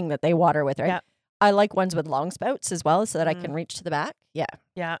their thing that they water with, right? Yeah. I like ones with long spouts as well so that I Mm. can reach to the back. Yeah.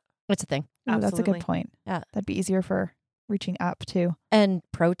 Yeah. It's a thing. Ooh, that's a Absolutely. good point. Yeah. That'd be easier for reaching up too. And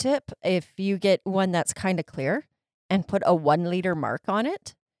pro tip, if you get one that's kind of clear and put a 1 liter mark on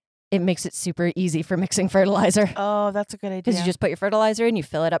it, it makes it super easy for mixing fertilizer. Oh, that's a good idea. Because you just put your fertilizer in, you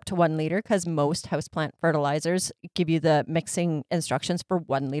fill it up to 1 liter, because most houseplant fertilizers give you the mixing instructions for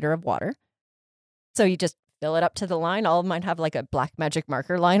 1 liter of water. So you just fill it up to the line. All of mine have like a black magic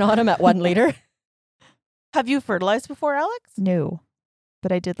marker line on them at 1 liter. Have you fertilized before, Alex? No,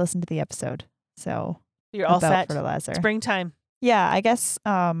 but I did listen to the episode. So You're all about set. fertilizer. Springtime. Yeah, I guess.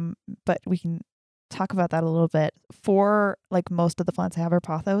 But we can talk about that a little bit. For like most of the plants I have are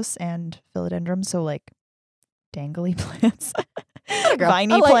pothos and philodendrons, so like dangly plants, girl.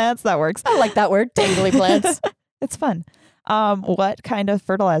 viney I like- plants. That works. I like that word, dangly plants. It's fun. What kind of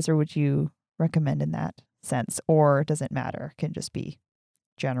fertilizer would you recommend in that sense, or does it matter? Can just be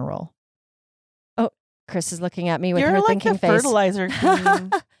general. Chris is looking at me with You're her like thinking the face. fertilizer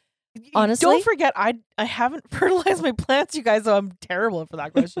queen. Honestly? Don't forget, I haven't fertilized my plants, you guys, so I'm terrible for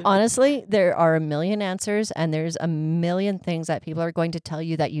that question. Honestly, there are a million answers and there's a million things that people are going to tell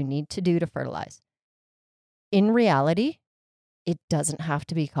you that you need to do to fertilize. In reality, it doesn't have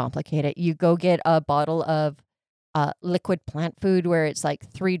to be complicated. You go get a bottle of liquid plant food where it's like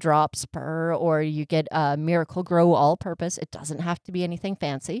 3 drops per, or you get a Miracle Grow all-purpose. It doesn't have to be anything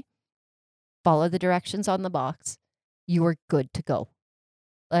fancy. Follow the directions on the box. You are good to go.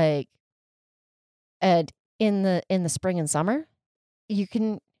 Like, and in the spring and summer, you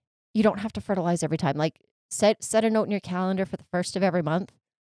don't have to fertilize every time. Like, set a note in your calendar for the first of every month.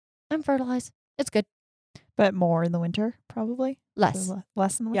 I'm fertilized. It's good. But more in the winter, probably. Less. So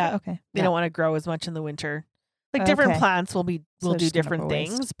less in the winter. Yeah. Okay. They Yeah. don't want to grow as much in the winter. Like different Okay. plants will So do just kind of different a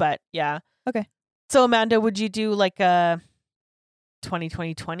waste. things, but yeah. Okay. So Amanda, would you do like a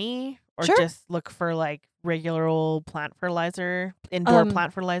 20-20-20 or Sure. just look for like regular old plant fertilizer, indoor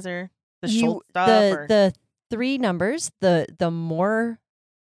plant fertilizer, the Schultz stuff? or? The 3 numbers, the more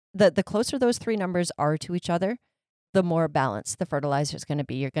the closer those 3 numbers are to each other, the more balanced the fertilizer is going to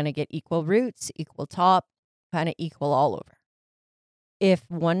be. You're going to get equal roots, equal top, kind of equal all over. If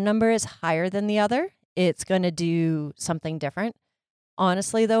one number is higher than the other, it's going to do something different.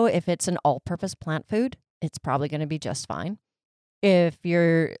 Honestly, though, if it's an all-purpose plant food, it's probably going to be just fine. If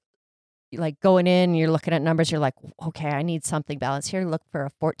you're like going in, you're looking at numbers, you're like, okay, I need something balanced here. Look for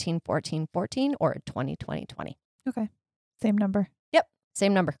a 14-14-14 or a 20-20-20. Okay. Same number.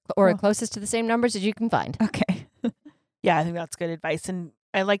 Same number or Cool. closest to the same numbers as you can find. Okay. Yeah, I think that's good advice. And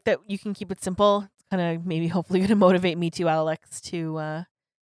I like that you can keep it simple. It's kind of maybe hopefully going to motivate me too, Alex, to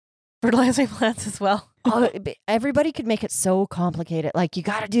fertilize my plants as well. Everybody could make it so complicated. Like, you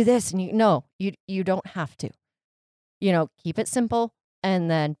got to do this. And you don't have to. Keep it simple and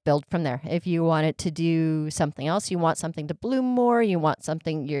then build from there. If you want it to do something else, you want something to bloom more, you want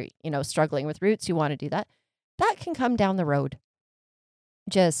something you're, struggling with roots, you want to do that. That can come down the road.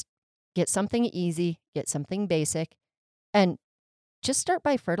 Just get something easy, get something basic, and just start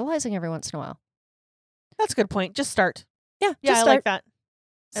by fertilizing every once in a while. That's a good point. Just start. Yeah, Yeah, just I start. like that.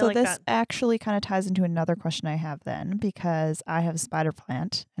 I So like this that. actually kind of ties into another question I have then, because I have a spider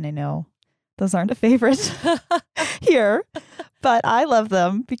plant, and I know those aren't a favorite here, but I love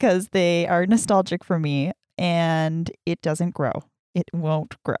them because they are nostalgic for me, and it doesn't grow. It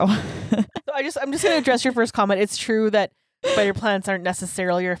won't grow. So I'm just going to address your first comment. It's true that spider plants aren't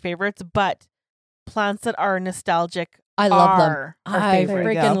necessarily your favorites, but plants that are nostalgic I love them. are our I favorite.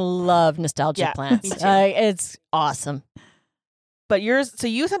 There you freaking go. love nostalgic Yeah, plants. me too. It's awesome. But yours, so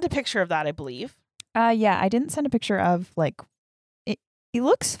you sent a picture of that, I believe. Yeah, I didn't send a picture of like it. It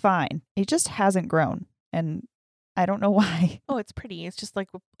looks fine. It just hasn't grown, and I don't know why. Oh, it's pretty. It's just like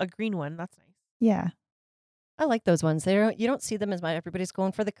a green one. That's nice. Yeah. I like those ones. You don't see them as much. Everybody's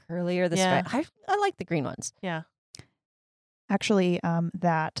going for the curly or the Yeah. stripe. I like the green ones. Yeah. Actually,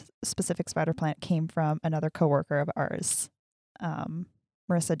 that specific spider plant came from another coworker of ours.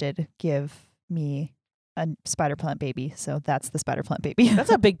 Marissa did give me a spider plant baby, so that's the spider plant baby. That's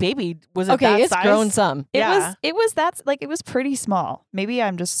a big baby. Was it Okay, that it's size? grown some. Yeah. It was pretty small. Maybe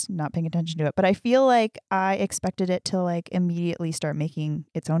I'm just not paying attention to it, but I feel like I expected it to like immediately start making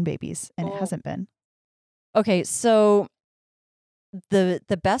its own babies, and Oh. it hasn't been. Okay, so the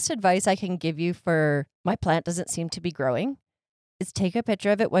best advice I can give you for my plant doesn't seem to be growing is take a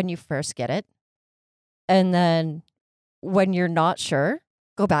picture of it when you first get it. And then when you're not sure,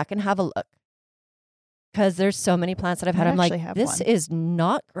 go back and have a look. Because there's so many plants that I've had. I I'm like, actually have this one. is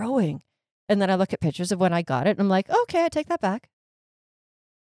not growing. And then I look at pictures of when I got it and I'm like, okay, I take that back.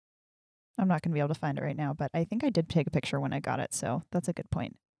 I'm not going to be able to find it right now, but I think I did take a picture when I got it, so that's a good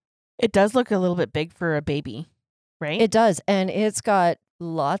point. It does look a little bit big for a baby, right? It does. And it's got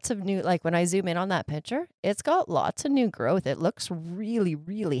lots of new, like when I zoom in on that picture, it's got lots of new growth. It looks really,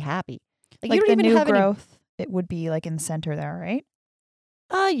 really happy. Like you don't the even new have growth, it would be like in the center there, right?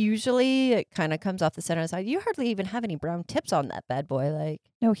 Usually it kind of comes off the center side. You hardly even have any brown tips on that bad boy. Like,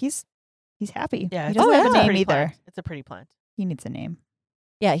 No, he's happy. Yeah. He it's doesn't a have a pretty name either. plant. It's a pretty plant. He needs a name.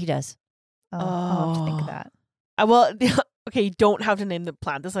 yeah, he does. I'll have to think Oh. of that. Well, okay, you don't have to name the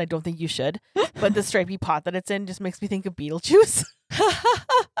plant this, and I don't think you should. But the stripy pot that it's in just makes me think of Beetlejuice.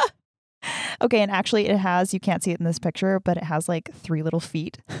 Okay, and actually it has, you can't see it in this picture, but it has like 3 little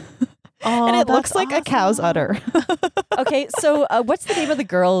feet. Oh, and it looks that's like a cow's awesome. udder. Okay, so what's the name of the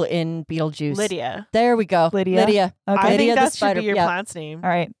girl in Beetlejuice? Lydia. There we go. Lydia? Lydia. Okay. I Lydia think the that should spider. be your Yeah. plant's name. All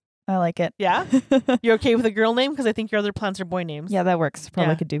right. I like it. Yeah? You okay with a girl name? Because I think your other plants are boy names. Yeah, that works.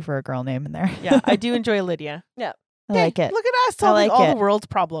 Probably Yeah. could do for a girl name in there. Yeah, I do enjoy Lydia. I like Hey, it. Look at us solving like all it. the world's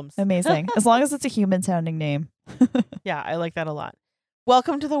problems. Amazing. As long as it's a human sounding name. Yeah, I like that a lot.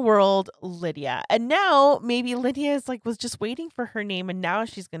 Welcome to the world, Lydia. And now maybe Lydia is was just waiting for her name, and now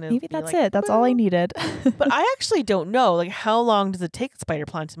she's gonna. Maybe be that's like, it. That's all I "Well." needed. But I actually don't know. How long does it take a spider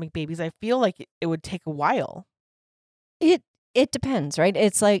plant to make babies? I feel like it would take a while. It depends, right?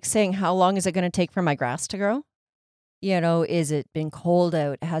 It's like saying, how long is it going to take for my grass to grow? Is it been cold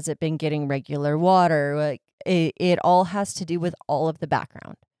out? Has it been getting regular water? Like it all has to do with all of the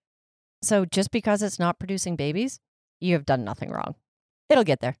background. So just because it's not producing babies, you have done nothing wrong. It'll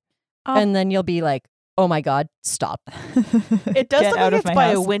get there. And then you'll be like, oh my God, stop. It does Get look out like of it's my by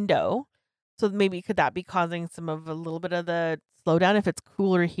a house. window. So maybe could that be causing a little bit of the slowdown? If it's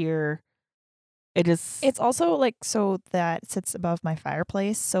cooler here, it is. It's also so that it sits above my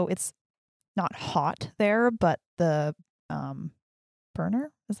fireplace, so it's not hot there, but the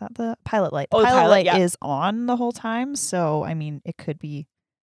burner, is that the pilot light? The Oh, the pilot pilot, light yeah. is on the whole time, so I mean it could be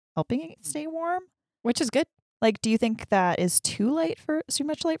helping it stay warm. Which is good. Do you think that is too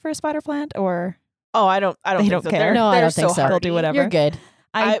much light for a spider plant, or Oh, I don't. They think don't so. care. They're, No, I they're don't think so. They'll hardy. do whatever. You're good.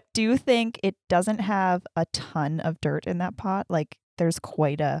 I I- do think it doesn't have a ton of dirt in that pot. There's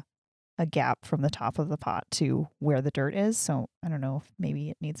quite a gap from the top of the pot to where the dirt is. So I don't know if maybe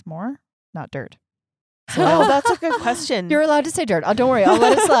it needs more. Not dirt. Well, that's a good question. You're allowed to say dirt. Oh, don't worry. I'll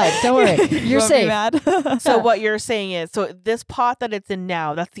let it slide. Don't worry. You're Won't be safe. mad. So what you're saying is, this pot that it's in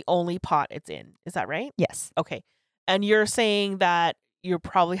now, that's the only pot it's in. Is that right? Yes. Okay. And you're saying that you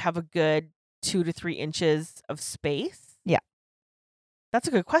probably have a good 2 to 3 inches of space? Yeah. That's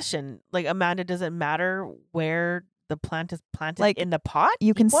a good question. Amanda, does it matter where the plant is planted in the pot?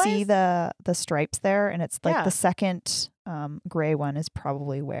 You can see heat-wise? the stripes there, and it's Yeah. the second gray one is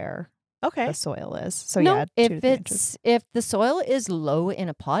probably where Okay. the soil is. So No, yeah, 2 to 3 inches. if the soil is low in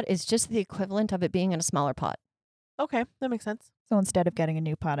a pot, it's just the equivalent of it being in a smaller pot. Okay. That makes sense. So instead of getting a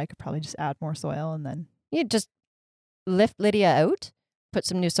new pot, I could probably just add more soil and then You just lift Lydia out, put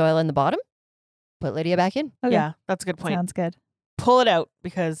some new soil in the bottom, put Lydia back in. Okay. Yeah. That's a good point. Sounds good. Pull it out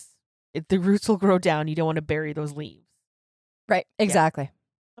because the roots will grow down. You don't want to bury those leaves. Right. Exactly.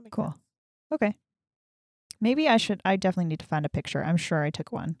 That makes Cool. sense. Okay. Maybe I definitely need to find a picture. I'm sure I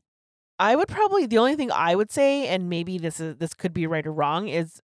took one. I would probably, the only thing I would say, and maybe this could be right or wrong,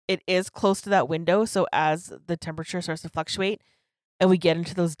 is it is close to that window. So as the temperature starts to fluctuate and we get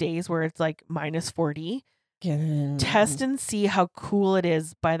into those days where it's minus 40, test and see how cool it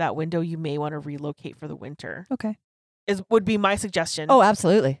is by that window. You may want to relocate for the winter. Okay. Would be my suggestion. Oh,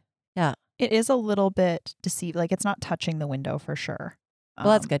 absolutely. It is a little bit deceived. It's not touching the window for sure. Well,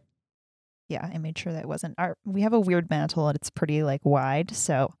 that's Um, good. Yeah, I made sure that it wasn't. We have a weird mantle and it's pretty wide,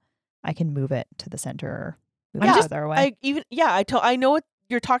 so I can move it to the center or move Yeah, it further away. I know what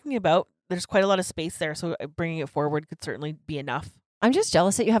you're talking about. There's quite a lot of space there, so bringing it forward could certainly be enough. I'm just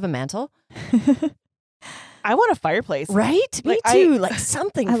jealous that you have a mantle. I want a fireplace. Right? Me Like, I- too.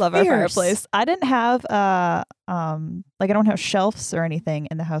 Something I love our fierce. fireplace. I didn't have I don't have shelves or anything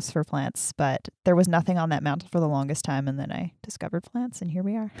in the house for plants, but there was nothing on that mantle for the longest time, and then I discovered plants, and here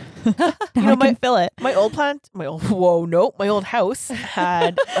we are. Now know, I can fill it. My old house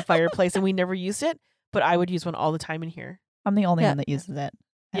had a fireplace and we never used it, but I would use one all the time in here. I'm the only Yeah. one that uses it.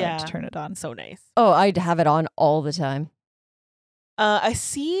 I like Yeah. to turn it on. So nice. Oh, I'd have it on all the time. I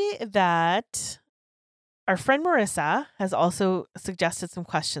see that our friend Marissa has also suggested some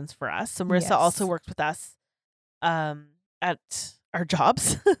questions for us. So Marissa also Yes. works with us at our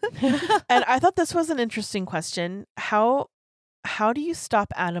jobs. And I thought this was an interesting question. How do you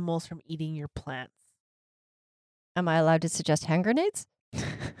stop animals from eating your plants? Am I allowed to suggest hand grenades?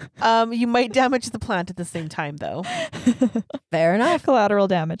 You might damage the plant at the same time though. Fair enough. Collateral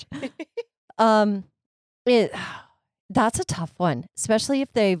damage. That's a tough one, especially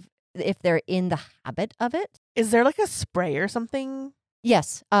if they're in the habit of it. Is there a spray or something?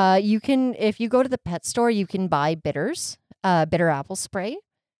 Yes. You can, if you go to the pet store, you can buy bitters, bitter apple spray.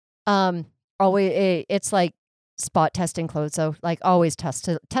 It's like spot testing clothes. So always test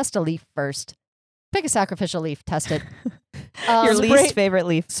a leaf first. Pick a sacrificial leaf, test it. Your spray- least favorite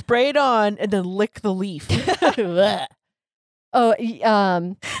leaf. Spray it on and then lick the leaf.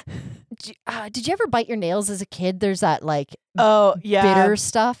 did you ever bite your nails as a kid? There's that like Oh, yeah. bitter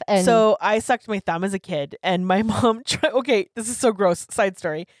stuff. And So I sucked my thumb as a kid, and my mom tried. Okay, this is so gross. Side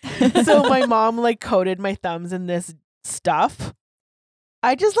story. So my mom like coated my thumbs in this stuff.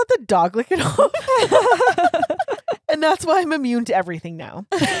 I just let the dog lick it off, and that's why I'm immune to everything now.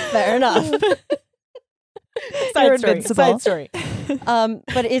 fair enough. You're Side story. invincible. Side story.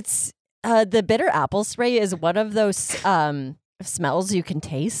 But it's the bitter apple spray is one of those smells you can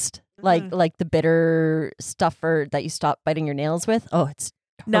taste, like the bitter stuffer that you stop biting your nails with. Oh, it's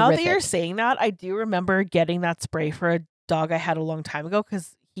Now that horrific. you're saying that, I do remember getting that spray for a dog I had a long time ago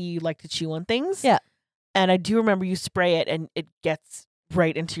because he liked to chew on things. Yeah. And I do remember you spray it and it gets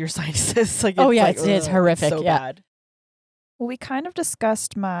right into your sinuses. Like, Oh, it's yeah, like, it's ugh, horrific, so yeah. bad. Well, we kind of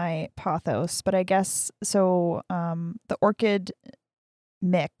discussed my pothos, but I guess so. The orchid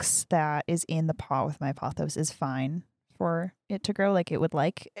mix that is in the pot with my pothos is fine for it to grow like it would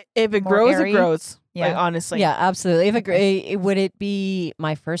like. If it More grows, airy? it grows. Yeah. Like, honestly. yeah, absolutely. If Okay. would it be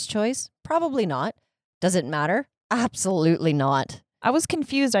my first choice? Probably not. Does it matter? Absolutely not. I was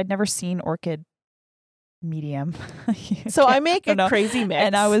confused. I'd never seen orchid medium. So I make don't a know. crazy mix.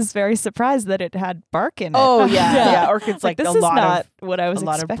 And I was very surprised that it had bark in it. Oh, yeah. Yeah. Yeah. Orchids like this a is lot not of. what I was a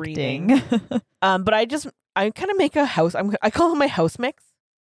lot of expecting. But I kind of make a house. I call it my house mix.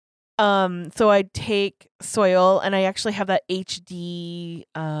 So I take soil and I actually have that HD.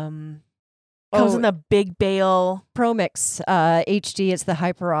 Comes Oh. in the big bale. ProMix HD, it's the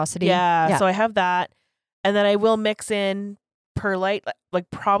high porosity. Yeah. So I have that, and then I will mix in perlite, like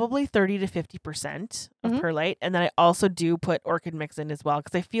probably 30 to 50% of Mhm. perlite, and then I also do put orchid mix in as well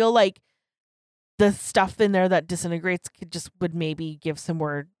because I feel like the stuff in there that disintegrates would maybe give some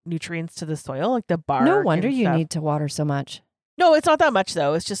more nutrients to the soil, like the bark. No wonder and you stuff. need to water so much. No, it's not that much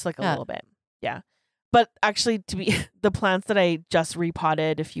though. It's just like a Yeah. little bit. Yeah. But actually, to be the plants that I just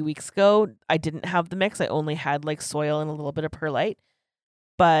repotted a few weeks ago, I didn't have the mix. I only had like soil and a little bit of perlite.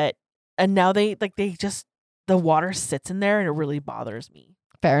 And now the water sits in there and it really bothers me.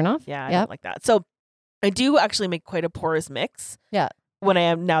 Fair enough. Yeah, I Yep. don't like that. So I do actually make quite a porous mix. Yeah.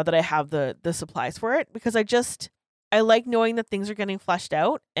 Now that I have the supplies for it, because I like knowing that things are getting flushed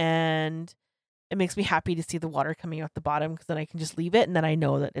out, and it makes me happy to see the water coming out the bottom because then I can just leave it and then I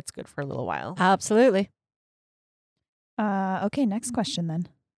know that it's good for a little while. Absolutely. Okay, next question then.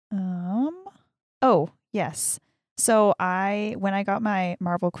 Oh, yes. So when I got my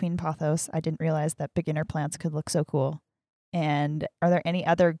Marble Queen pothos, I didn't realize that beginner plants could look so cool. And are there any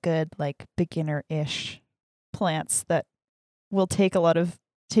other good like beginner-ish plants that will take a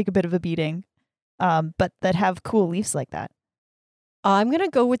bit of a beating, but that have cool leaves like that? I'm going to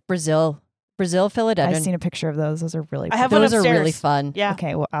go with Brazil philodendron. I've seen a picture of those. Those are really I have pretty. one Those are really upstairs. fun. Yeah.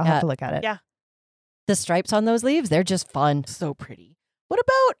 Okay, well, I'll Yeah. have to look at it. Yeah. The stripes on those leaves, they're just fun. So pretty. What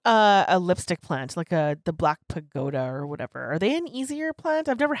about a lipstick plant, like the black pagoda or whatever? Are they an easier plant?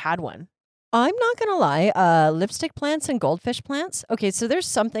 I've never had one. I'm not going to lie. Lipstick plants and goldfish plants. Okay, so there's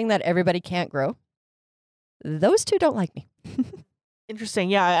something that everybody can't grow. Those two don't like me. Interesting.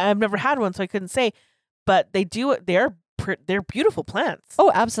 Yeah, I've never had one, so I couldn't say. But they do. They're beautiful plants.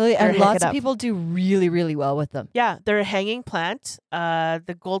 Oh, absolutely. And Look it lots of up. people do really, really well with them. Yeah, they're a hanging plant.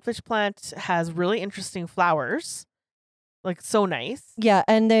 The goldfish plant has really interesting flowers, like so nice. Yeah,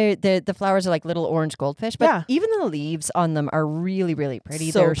 and the flowers are like little orange goldfish, but Yeah. even the leaves on them are really, really pretty.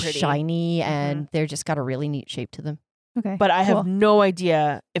 So They're pretty. shiny and they're just got a really neat shape to them. Okay. But I have cool. no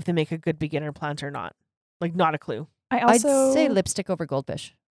idea if they make a good beginner plant or not. Like, not a clue. I'd say lipstick over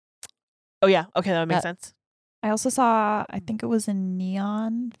goldfish. Oh yeah, okay, that would make Yeah. sense. I also saw, I think it was a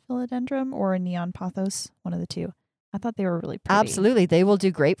neon philodendron or a neon pothos, one of the two. I thought they were really pretty. Absolutely. They will do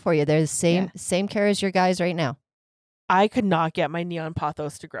great for you. They're the same care as your guys right now. I could not get my neon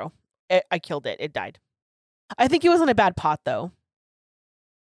pothos to grow. I killed it. It died. I think it was in a bad pot though.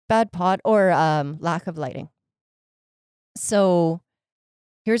 Bad pot or lack of lighting. So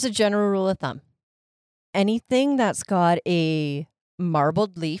here's a general rule of thumb. Anything that's got a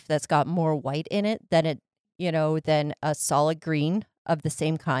marbled leaf that's got more white in it than than a solid green of the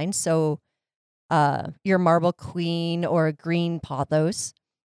same kind. So your marble queen or a green pothos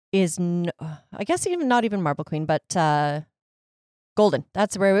is, I guess even not even marble queen, but golden.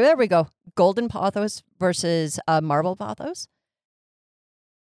 That's there we go. Golden pothos versus marble pothos.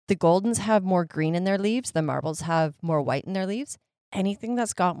 The goldens have more green in their leaves. The marbles have more white in their leaves. Anything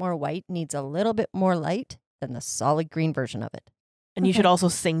that's got more white needs a little bit more light than the solid green version of it. And you should Okay. also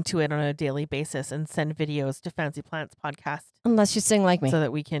sing to it on a daily basis and send videos to Fancy Plants Podcast Unless you sing like me. so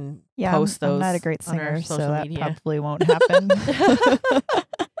that we can Yeah, post I'm those not a great on our singer, so social that media. probably won't happen.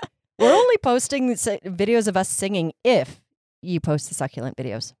 We're only posting videos of us singing if you post the succulent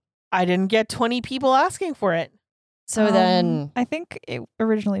videos. I didn't get 20 people asking for it. So then, I think it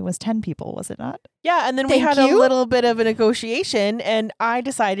originally was 10 people, was it not? Yeah, and then we Thank had you. a little bit of a negotiation, and I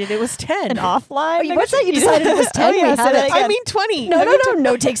decided it was 10. An offline? Oh, what's that? You decided it was 10? Oh, yeah, We say had that it. I again. mean 20. no, I no, mean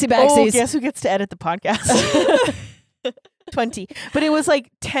no, no takesy Oh, backsies. guess who gets to edit the podcast? 20. But it was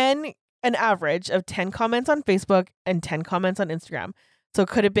like 10, an average of 10 comments on Facebook and 10 comments on Instagram. So it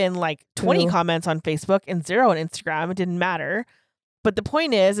could have been like 20 Ooh. comments on Facebook and 0 on Instagram. It didn't matter. But the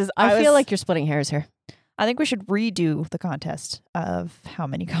point is I feel was- like you're splitting hairs here. I think we should redo the contest of how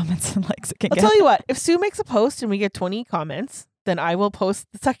many comments and likes it can I'll get. tell you what, if Sue makes a post and we get 20 comments, then I will post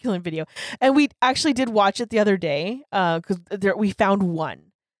the succulent video. And we actually did watch it the other day because we found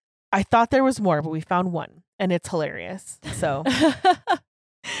one. I thought there was more, but we found one. And it's hilarious. So,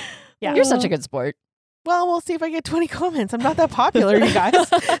 yeah. You're such a good sport. Well, we'll see if I get 20 comments. I'm not that popular, you guys.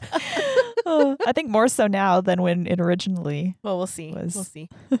 I think more so now than when it originally. Well, we'll see. Was- We'll see.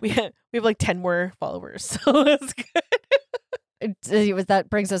 We have like 10 more followers. So it's good. That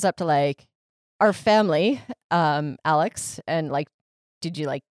brings us up to like our family, Alex, and like, did you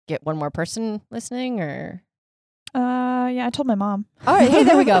like get one more person listening or? Yeah, I told my mom. All right, hey,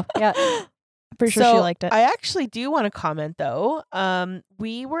 there we go. Yeah. I'm pretty sure she So, liked it. I actually do want to comment though.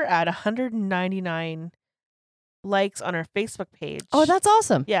 We were at 199 likes on our Facebook page. Oh, that's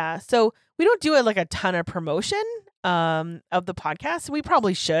awesome. yeah. So we don't do it like a ton of promotion of the podcast. We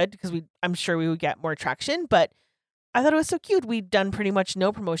probably should because I'm sure we would get more traction. But I thought it was so cute. We've done pretty much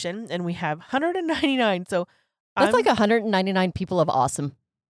no promotion, and we have 199. So That's like 199 people of awesome.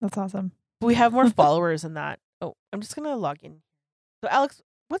 That's awesome. we have more followers than that. Oh, I'm just gonna log in. So Alex,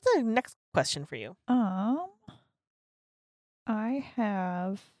 what's the next question for you? I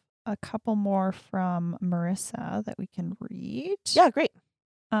have a couple more from Marissa that we can read. Yeah, great.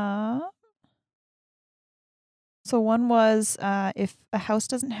 So one was if a house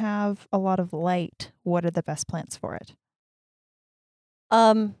doesn't have a lot of light, what are the best plants for it?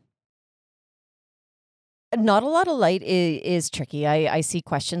 Not a lot of light is tricky. I see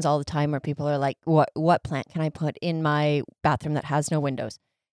questions all the time where people are like, what plant can I put in my bathroom that has no windows?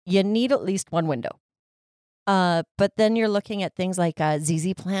 You need at least one window. But then you're looking at things like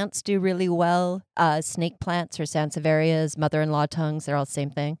ZZ plants do really well. Snake plants or sansevierias, mother-in-law tongues, they're all the same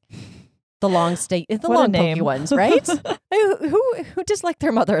thing. The long What a long name. pokey ones, right? who dislike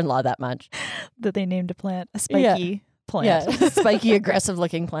their mother-in-law that much? That they named a plant, a Yeah. spiky plant. Yeah, spiky,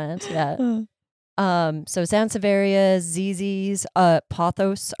 aggressive-looking plant. Yeah. So sansevierias, ZZs,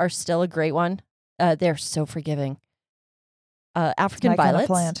 pothos are still a great one. They're so forgiving. African My kind of violets.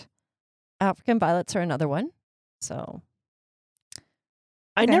 plant. African violets are another one. So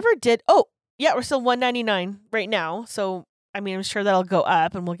I Okay. never did. Oh, yeah, we're still 199 right now. So I mean, I'm sure that'll go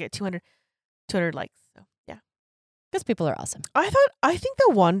up, and we'll get 200 likes. So yeah, because people are awesome. I think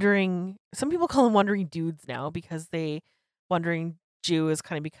the wandering. Some people call them wandering dudes now because wandering Jew is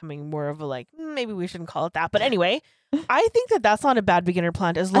kind of becoming more of a like maybe we shouldn't call it that. But anyway, I think that's not a bad beginner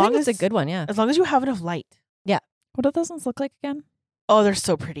plant as I long think as it's a good one. Yeah. as long as you have enough light. What do those ones look like again? Oh, they're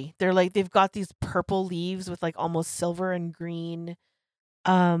so pretty. They're like they've got these purple leaves with like almost silver and green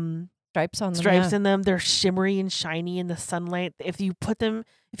Stripes on them. stripes yeah. in them. They're shimmery and shiny in the sunlight. If you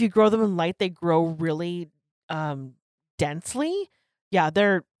grow them in light, they grow really densely. Yeah,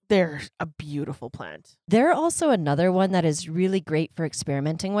 they're a beautiful plant. They're also another one that is really great for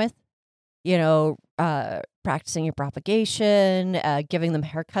experimenting with. You know, practicing your propagation, giving them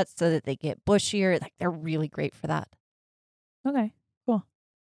haircuts so that they get bushier. Like they're really great for that. Okay, cool.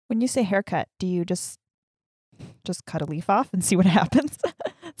 When you say haircut, do you just cut a leaf off and see what happens?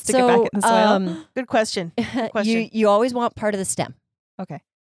 Stick it back in the soil? Good question. question. you always want part of the stem. Okay.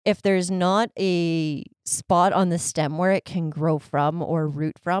 If there's not a spot on the stem where it can grow from or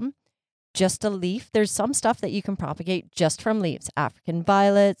root from, just a leaf. There's some stuff that you can propagate just from leaves. African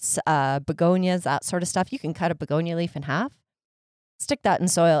violets, begonias, that sort of stuff. You can cut a begonia leaf in half, stick that in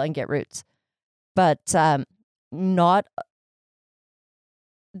soil and get roots. But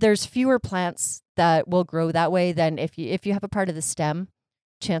there's fewer plants that will grow that way than if you have a part of the stem,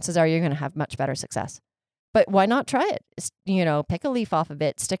 chances are you're going to have much better success. But why not try it? Pick a leaf off of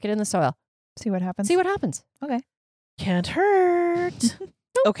it, stick it in the soil, See what happens. see what happens. Can't hurt.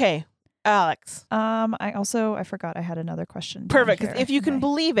 Okay, Alex. I forgot I had another question. down Perfect. 'Cause here. if you can Okay.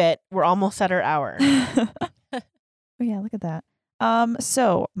 believe it, we're almost at our hour. Oh yeah, look at that.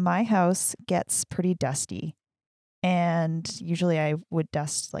 So my house gets pretty dusty, and usually I would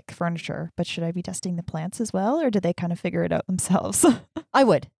dust like furniture. But should I be dusting the plants as well, or do they kind of figure it out themselves? I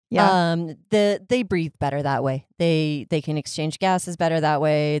would. Yeah. They breathe better that way. They can exchange gases better that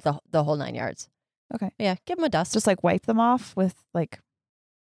way. The whole 9 yards. Okay. Yeah, give them a dust. Just like wipe them off with like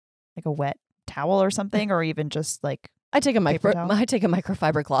like a wet towel or something, or even just like I take a Paper towel?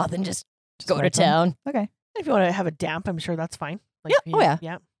 microfiber cloth and just go to wipe them? town. Okay. If you want to have a damp, I'm sure that's fine. Like, Yeah. Oh, yeah.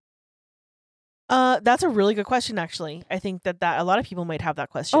 Yeah. That's a really good question, actually. I think that a lot of people might have that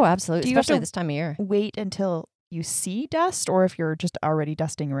question. Oh, absolutely. Do you have Especially to- this time of year. Wait until you see dust, or if you're just already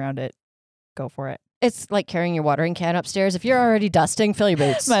dusting around it, go for it. It's like carrying your watering can upstairs. If you're already dusting, fill your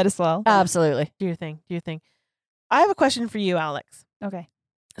boots. Might as well. Absolutely. Do your thing. Do your thing. I have a question for you, Alex. Okay.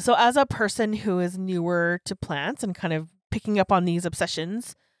 So, as a person who is newer to plants and kind of picking up on these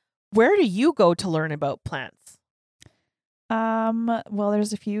obsessions, where do you go to learn about plants? Well,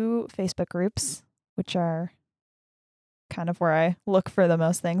 there's a few Facebook groups, which are kind of where I look for the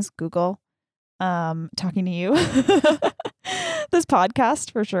most things. Google, talking to you, this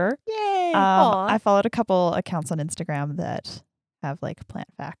podcast for sure. Yay! I followed a couple accounts on Instagram that have like plant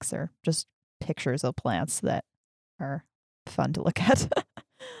facts or just pictures of plants that are fun to look at.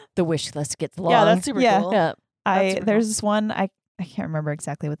 The wish list gets long. Yeah, that's super Yeah. cool. Yeah. That's super There's cool. this one I can't remember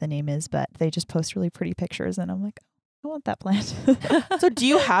exactly what the name is, but they just post really pretty pictures, and I'm like, I want that plant. So, do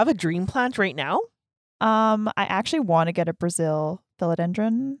you have a dream plant right now? I actually want to get a Brazil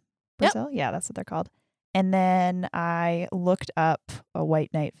philodendron. Yep. Brazil, yeah, that's what they're called. And then I looked up a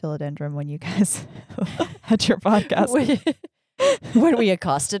white knight philodendron when you guys had your podcast. When we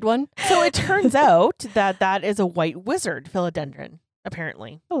accosted one. So, it turns out that is a white wizard philodendron,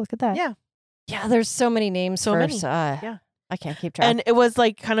 apparently. Oh, look at that! Yeah. Yeah, there's so many names. So for many. Yeah. I can't keep track. And it was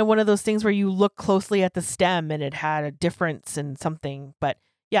like kind of one of those things where you look closely at the stem and it had a difference in something. But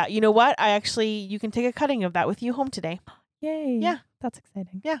yeah, you know what? You can take a cutting of that with you home today. Yay! Yeah. that's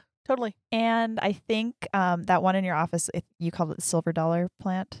exciting. Totally. And I think that one in your office, you called it the silver dollar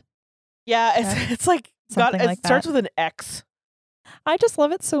plant. Yeah, Yeah. it's like Something it like starts that. with an X. I just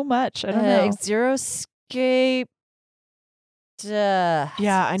love it so much. I don't know. Xeroscape. Yeah,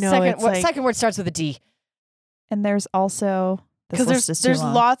 I know. Second word starts with a D. And there's also this because list is too there's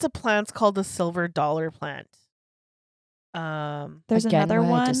long. lots of plants called the silver dollar plant. There's Again, another why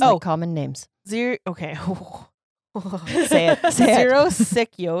I one. dislike Oh. common names. Okay. Say it. Say it.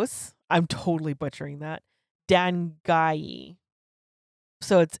 Xerosicyos. I'm totally butchering that. Dangai.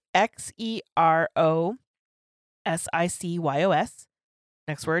 So it's Xerosicyos.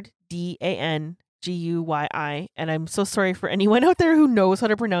 Next word, Dangui. And I'm so sorry for anyone out there who knows how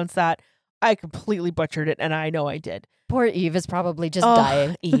to pronounce that. I completely butchered it, and I know I did. Poor Eve is probably just Oh,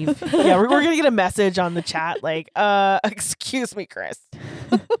 dying. Eve. Yeah, we're gonna get a message on the chat like, excuse me, Chris.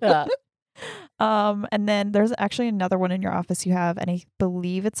 Yeah. And then there's actually another one in your office you have, and I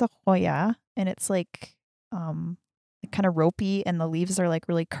believe it's a Hoya, and it's like kind of ropey, and the leaves are like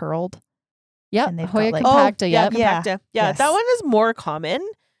really curled. Yep. And they've got, Hoya like- compacta. yeah, Yep. Yeah. compacta. Yeah, Yes. that one is more common.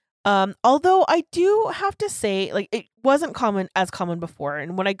 Although I do have to say, like, it wasn't as common before.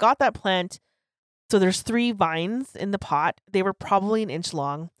 And when I got that plant, so there's 3 vines in the pot. They were probably 1 inch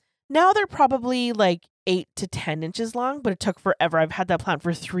long. Now they're probably like 8 to 10 inches long, but it took forever. I've had that plant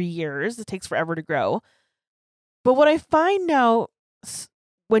for 3 years. It takes forever to grow. But what I find now,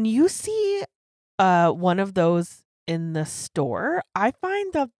 when you see one of those in the store, I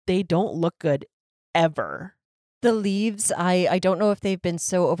find that they don't look good ever. The leaves, I don't know if they've been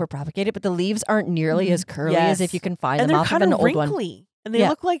so overpropagated, but the leaves aren't nearly Mhm. as curly as Yes. if you can find And them they're off of kind an of old one. wrinkly. And they Yeah.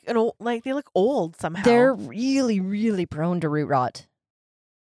 look like they look old somehow. They're really, really prone to root rot.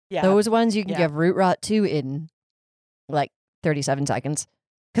 yeah. Those ones you can Yeah. give root rot to in like 37 seconds.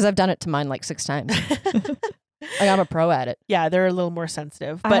 Because I've done it to mine like 6 times. Like I'm a pro at it. Yeah, they're a little more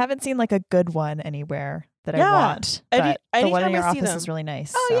sensitive. I But haven't seen like a good one anywhere that Yeah. I want. Any- But the one in anytime your I see office is them. really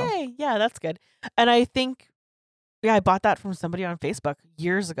nice. oh so. yay, yeah, that's good. And I think, I bought that from somebody on Facebook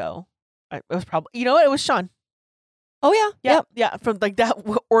years ago. It was probably, you know what? It was Sean. Oh, yeah. Yeah, Yep. yeah, from like that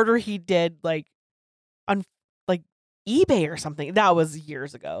order he did like on like eBay or something. That was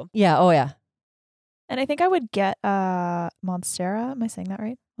years ago. Yeah. Oh, yeah. And I think I would get Monstera. Am I saying that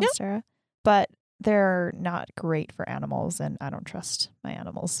right? Yeah. Monstera. But they're not great for animals, and I don't trust my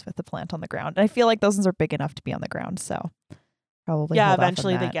animals with the plant on the ground. And I feel like those ones are big enough to be on the ground, so probably yeah, hold off on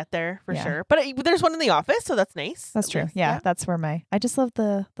eventually they that. get there for Yeah. sure. But there's one in the office, so that's nice. That's at true. least. Yeah, that's where I just love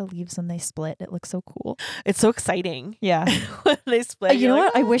the leaves when they split. It looks so cool. It's so exciting Yeah. when they split. You know you're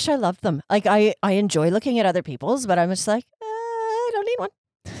what? like, I wish I loved them. Like I enjoy looking at other people's, but I'm just like, I don't need one.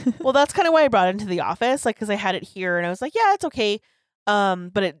 Well, that's kind of why I brought it into the office, like because I had it here and I was like, yeah, it's okay.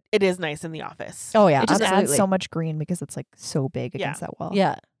 But it is nice in the office. Oh, yeah. It just absolutely. adds so much green because it's like so big Yeah. against that wall.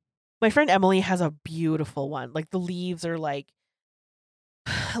 Yeah. My friend Emily has a beautiful one. Like the leaves are like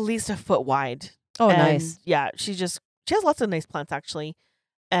at least a foot wide. Oh, And, nice. Yeah, she has lots of nice plants actually.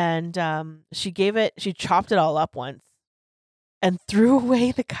 And she chopped it all up once. and threw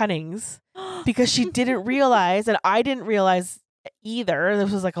away the cuttings because she didn't realize, and I didn't realize either.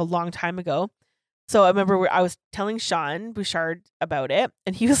 This was like a long time ago. So I remember I was telling Sean Bouchard about it,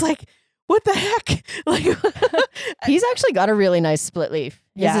 and he was like, "What the heck?" Like, He's actually got a really nice split leaf.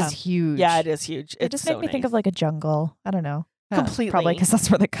 His Yeah. is huge. yeah, it is huge. It It's just so made me think nice. of like a jungle. I don't know. Completely. Probably because that's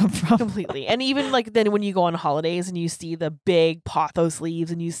where they come from. Completely. And even like then when you go on holidays and you see the big pothos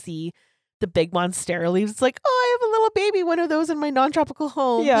leaves and you see the big monstera leaves, it's like, oh, I have a little baby one of those in my non-tropical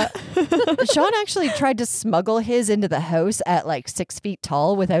home. Yeah. Sean actually tried to smuggle his into the house at like 6 feet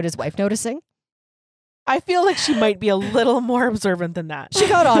tall without his wife noticing. I feel like she might be a little more observant than that. She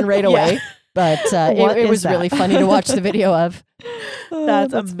got on right Yeah. away, but What it is was that? really funny to watch the video of.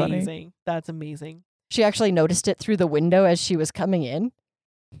 That's funny. amazing. That's amazing. She actually noticed it through the window as she was coming in.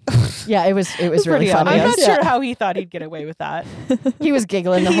 Yeah, it was really pretty funny. I'm not obvious. sure how he thought he'd get away with that. He was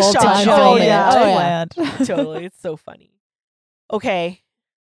giggling the He's whole shocked. time. Oh, filming it. yeah. Oh, yeah. Land. Totally. It's so funny. Okay.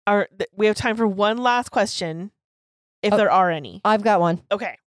 We have time for one last question, if Oh. there are any. I've got one.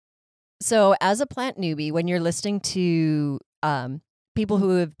 Okay. So, as a plant newbie, when you're listening to people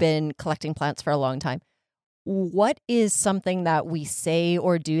who have been collecting plants for a long time, what is something that we say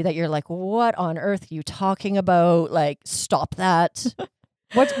or do that you're like, what on earth are you talking about? Like, stop that.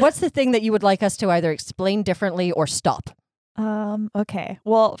 What's the thing that you would like us to either explain differently or stop? Okay.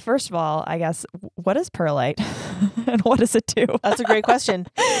 Well, first of all, I guess what is perlite and what does it do? That's a great question.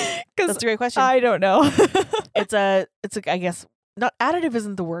 Because That's a great question. I don't know. It's a, I guess, not additive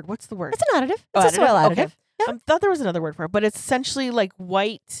isn't the word. What's the word? It's an additive. It's Oh, a soil additive. Okay. I thought there was another word for it, but it's essentially like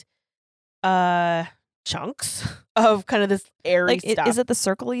white chunks of kind of this airy like, stuff. is it the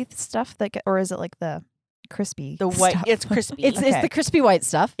circle-y stuff that, or is it like the crispy? the white? stuff? It's crispy. It's Okay. the crispy white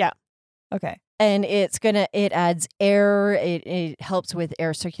stuff. Okay. And it adds air. It helps with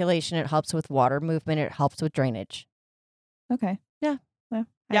air circulation. It helps with water movement. It helps with drainage. Okay. Yeah. Well,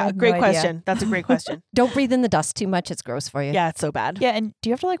 I yeah, had great no idea. question. That's a great question. Don't breathe in the dust too much. It's gross for you. Yeah, it's so bad. Yeah, and do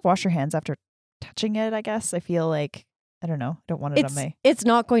you have to like wash your hands after touching it? I guess I feel like I don't know. I don't want it on my. It's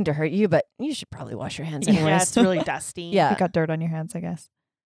not going to hurt you, but you should probably wash your hands Yeah, anyways. Yeah, it's really dusty. Yeah. You got dirt on your hands, I guess.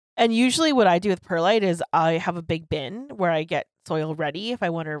 And usually what I do with perlite is I have a big bin where I get soil ready if I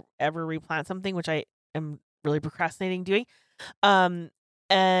want to ever replant something, which I am really procrastinating doing. And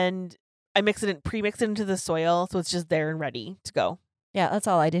I pre-mix it into the soil so it's just there and ready to go. Yeah, that's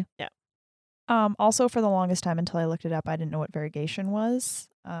all I do. Also, for the longest time until I looked it up, I didn't know what variegation was.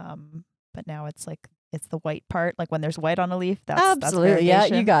 But now it's like it's the white part. Like when there's white on a leaf, that's Absolutely. Yeah,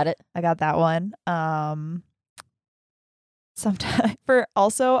 variegation. you got it. I got that one. Sometimes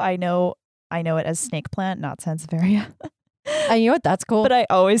I know it as snake plant, not Sansevieria. And you know what? That's cool. But I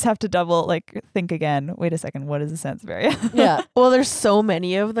always have to think again. Wait a second, what is a Sansevieria? yeah. Well, there's so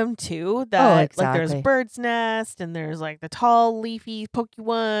many of them too that like there's exactly. bird's nest and there's like the tall leafy pokey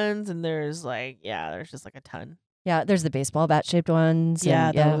ones and there's like there's just like a ton. Yeah, there's the baseball bat shaped ones. Yeah,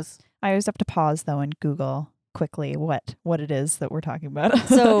 and, those. I always have to pause though and Google quickly what it is that we're talking about.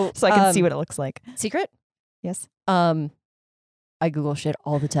 So, so I can see what it looks like. Secret? Yes. I Google shit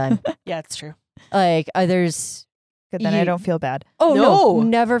all the time. Yeah, it's true. Like, there's Good, then I don't feel bad. Oh No. no,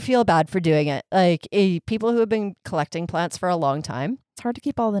 never feel bad for doing it. Like people who have been collecting plants for a long time. It's hard to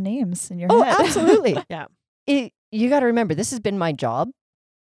keep all the names in your Oh, head. absolutely. Yeah. You got to remember, this has been my job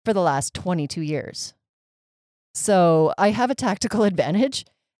for the last 22 years. So I have a tactical advantage,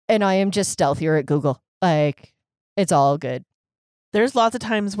 and I am just stealthier at Google. Like, it's all good. There's lots of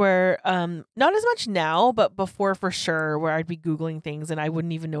times where, not as much now, but before for sure, where I'd be Googling things and I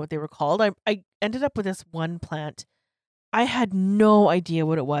wouldn't even know what they were called. I ended up with this one plant. I had no idea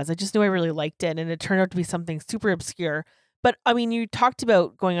what it was. I just knew I really liked it, and it turned out to be something super obscure. But I mean, you talked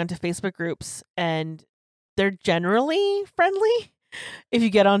about going onto Facebook groups, and they're generally friendly if you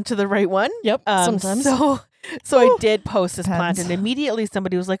get onto the right one. Yep. Sometimes. So I did post this plant, Depends. and immediately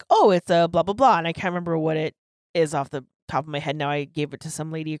somebody was like, "Oh, it's a blah blah blah," and I can't remember what it is off the top of my head now. I gave it to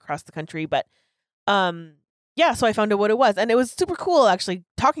some lady across the country, but yeah, so I found out what it was, and it was super cool actually.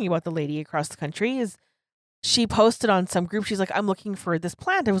 Talking about the lady across the country is she posted on some group, she's like, I'm looking for this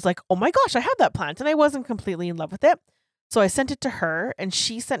plant. I was like, oh my gosh, I have that plant, and I wasn't completely in love with it, so I sent it to her, and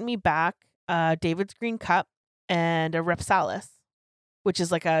she sent me back David's green cup and a Rhipsalis, which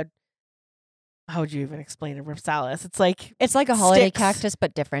is like a, how would you even explain a Rhipsalis? It's like It's like a holiday sticks. cactus,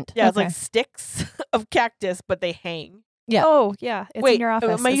 but different. It's Okay. like sticks of cactus, but they hang. Yeah. Oh, yeah. It's Wait, in your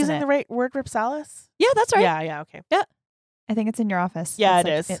office. am I isn't using it? the right word, Rhipsalis? Yeah, that's right. Yeah, okay. I think it's in your office. Yeah, It's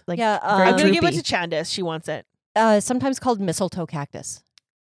it like- is. like Yeah, very I'm gonna give it droopy. to Chandis. She wants it. Sometimes called mistletoe cactus.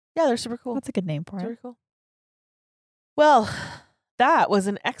 Yeah, they're super cool. That's a good name for It's it. very cool. Well, that was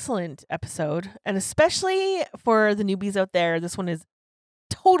an excellent episode. And especially for the newbies out there, this one is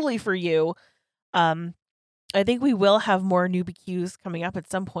totally for you. I think we will have more newbie cues coming up at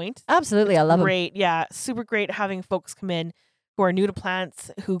some point. Absolutely. I love them. Great. Yeah. Super great having folks come in who are new to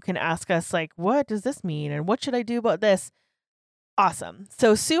plants who can ask us, like, what does this mean? And what should I do about this? Awesome.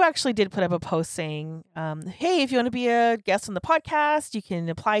 So Sue actually did put up a post saying, hey, if you want to be a guest on the podcast, you can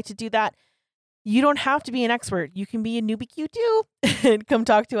apply to do that. You don't have to be an expert. You can be a newbie Q too and come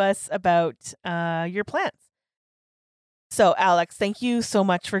talk to us about your plants. So Alex, thank you so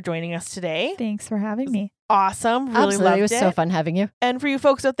much for joining us today. Thanks for having me. Awesome. Really Absolutely. loved It was so fun having you. And for you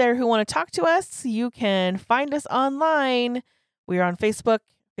folks out there who want to talk to us, you can find us online. We are on Facebook,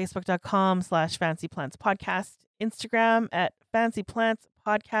 facebook.com/fancyplantspodcast, Instagram at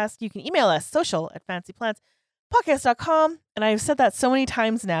fancyplantspodcast. You can email us, social@fancyplantspodcast.com. And I've said that so many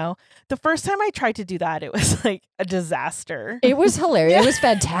times now. The first time I tried to do that, it was like a disaster. It was hilarious. It was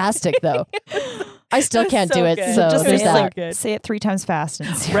fantastic, though. I still can't so do it. good. So Just there's say so that. good. Say it 3 times fast.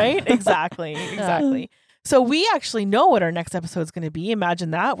 And see. Right? Exactly. Exactly. So we actually know what our next episode is going to be.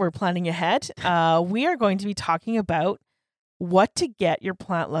 Imagine that. We're planning ahead. We are going to be talking about what to get your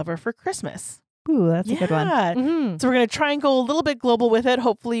plant lover for Christmas. Ooh, that's a good one. Mhm. So we're going to try and go a little bit global with it.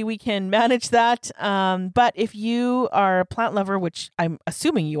 Hopefully we can manage that. But if you are a plant lover, which I'm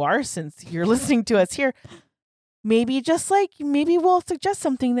assuming you are since you're listening to us here, maybe we'll suggest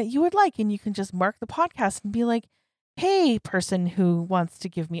something that you would like and you can just mark the podcast and be like, hey, person who wants to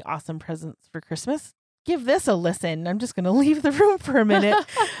give me awesome presents for Christmas, give this a listen. I'm just going to leave the room for a minute.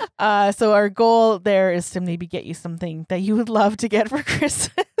 So our goal there is to maybe get you something that you would love to get for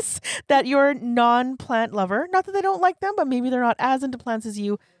Christmas that your non-plant lover, not that they don't like them, but maybe they're not as into plants as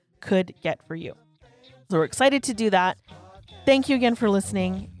you, could get for you. So we're excited to do that. Thank you again for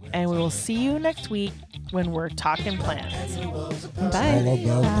listening, and we will see you next week when we're talking plants. Bye. All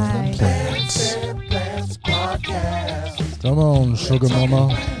about Bye. them plants. Come on, sugar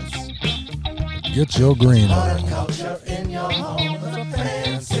mama. Get your green on. I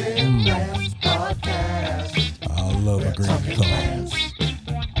love a green thumb.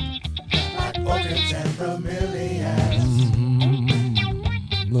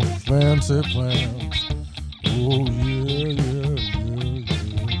 The fancy plants. Oh, yeah.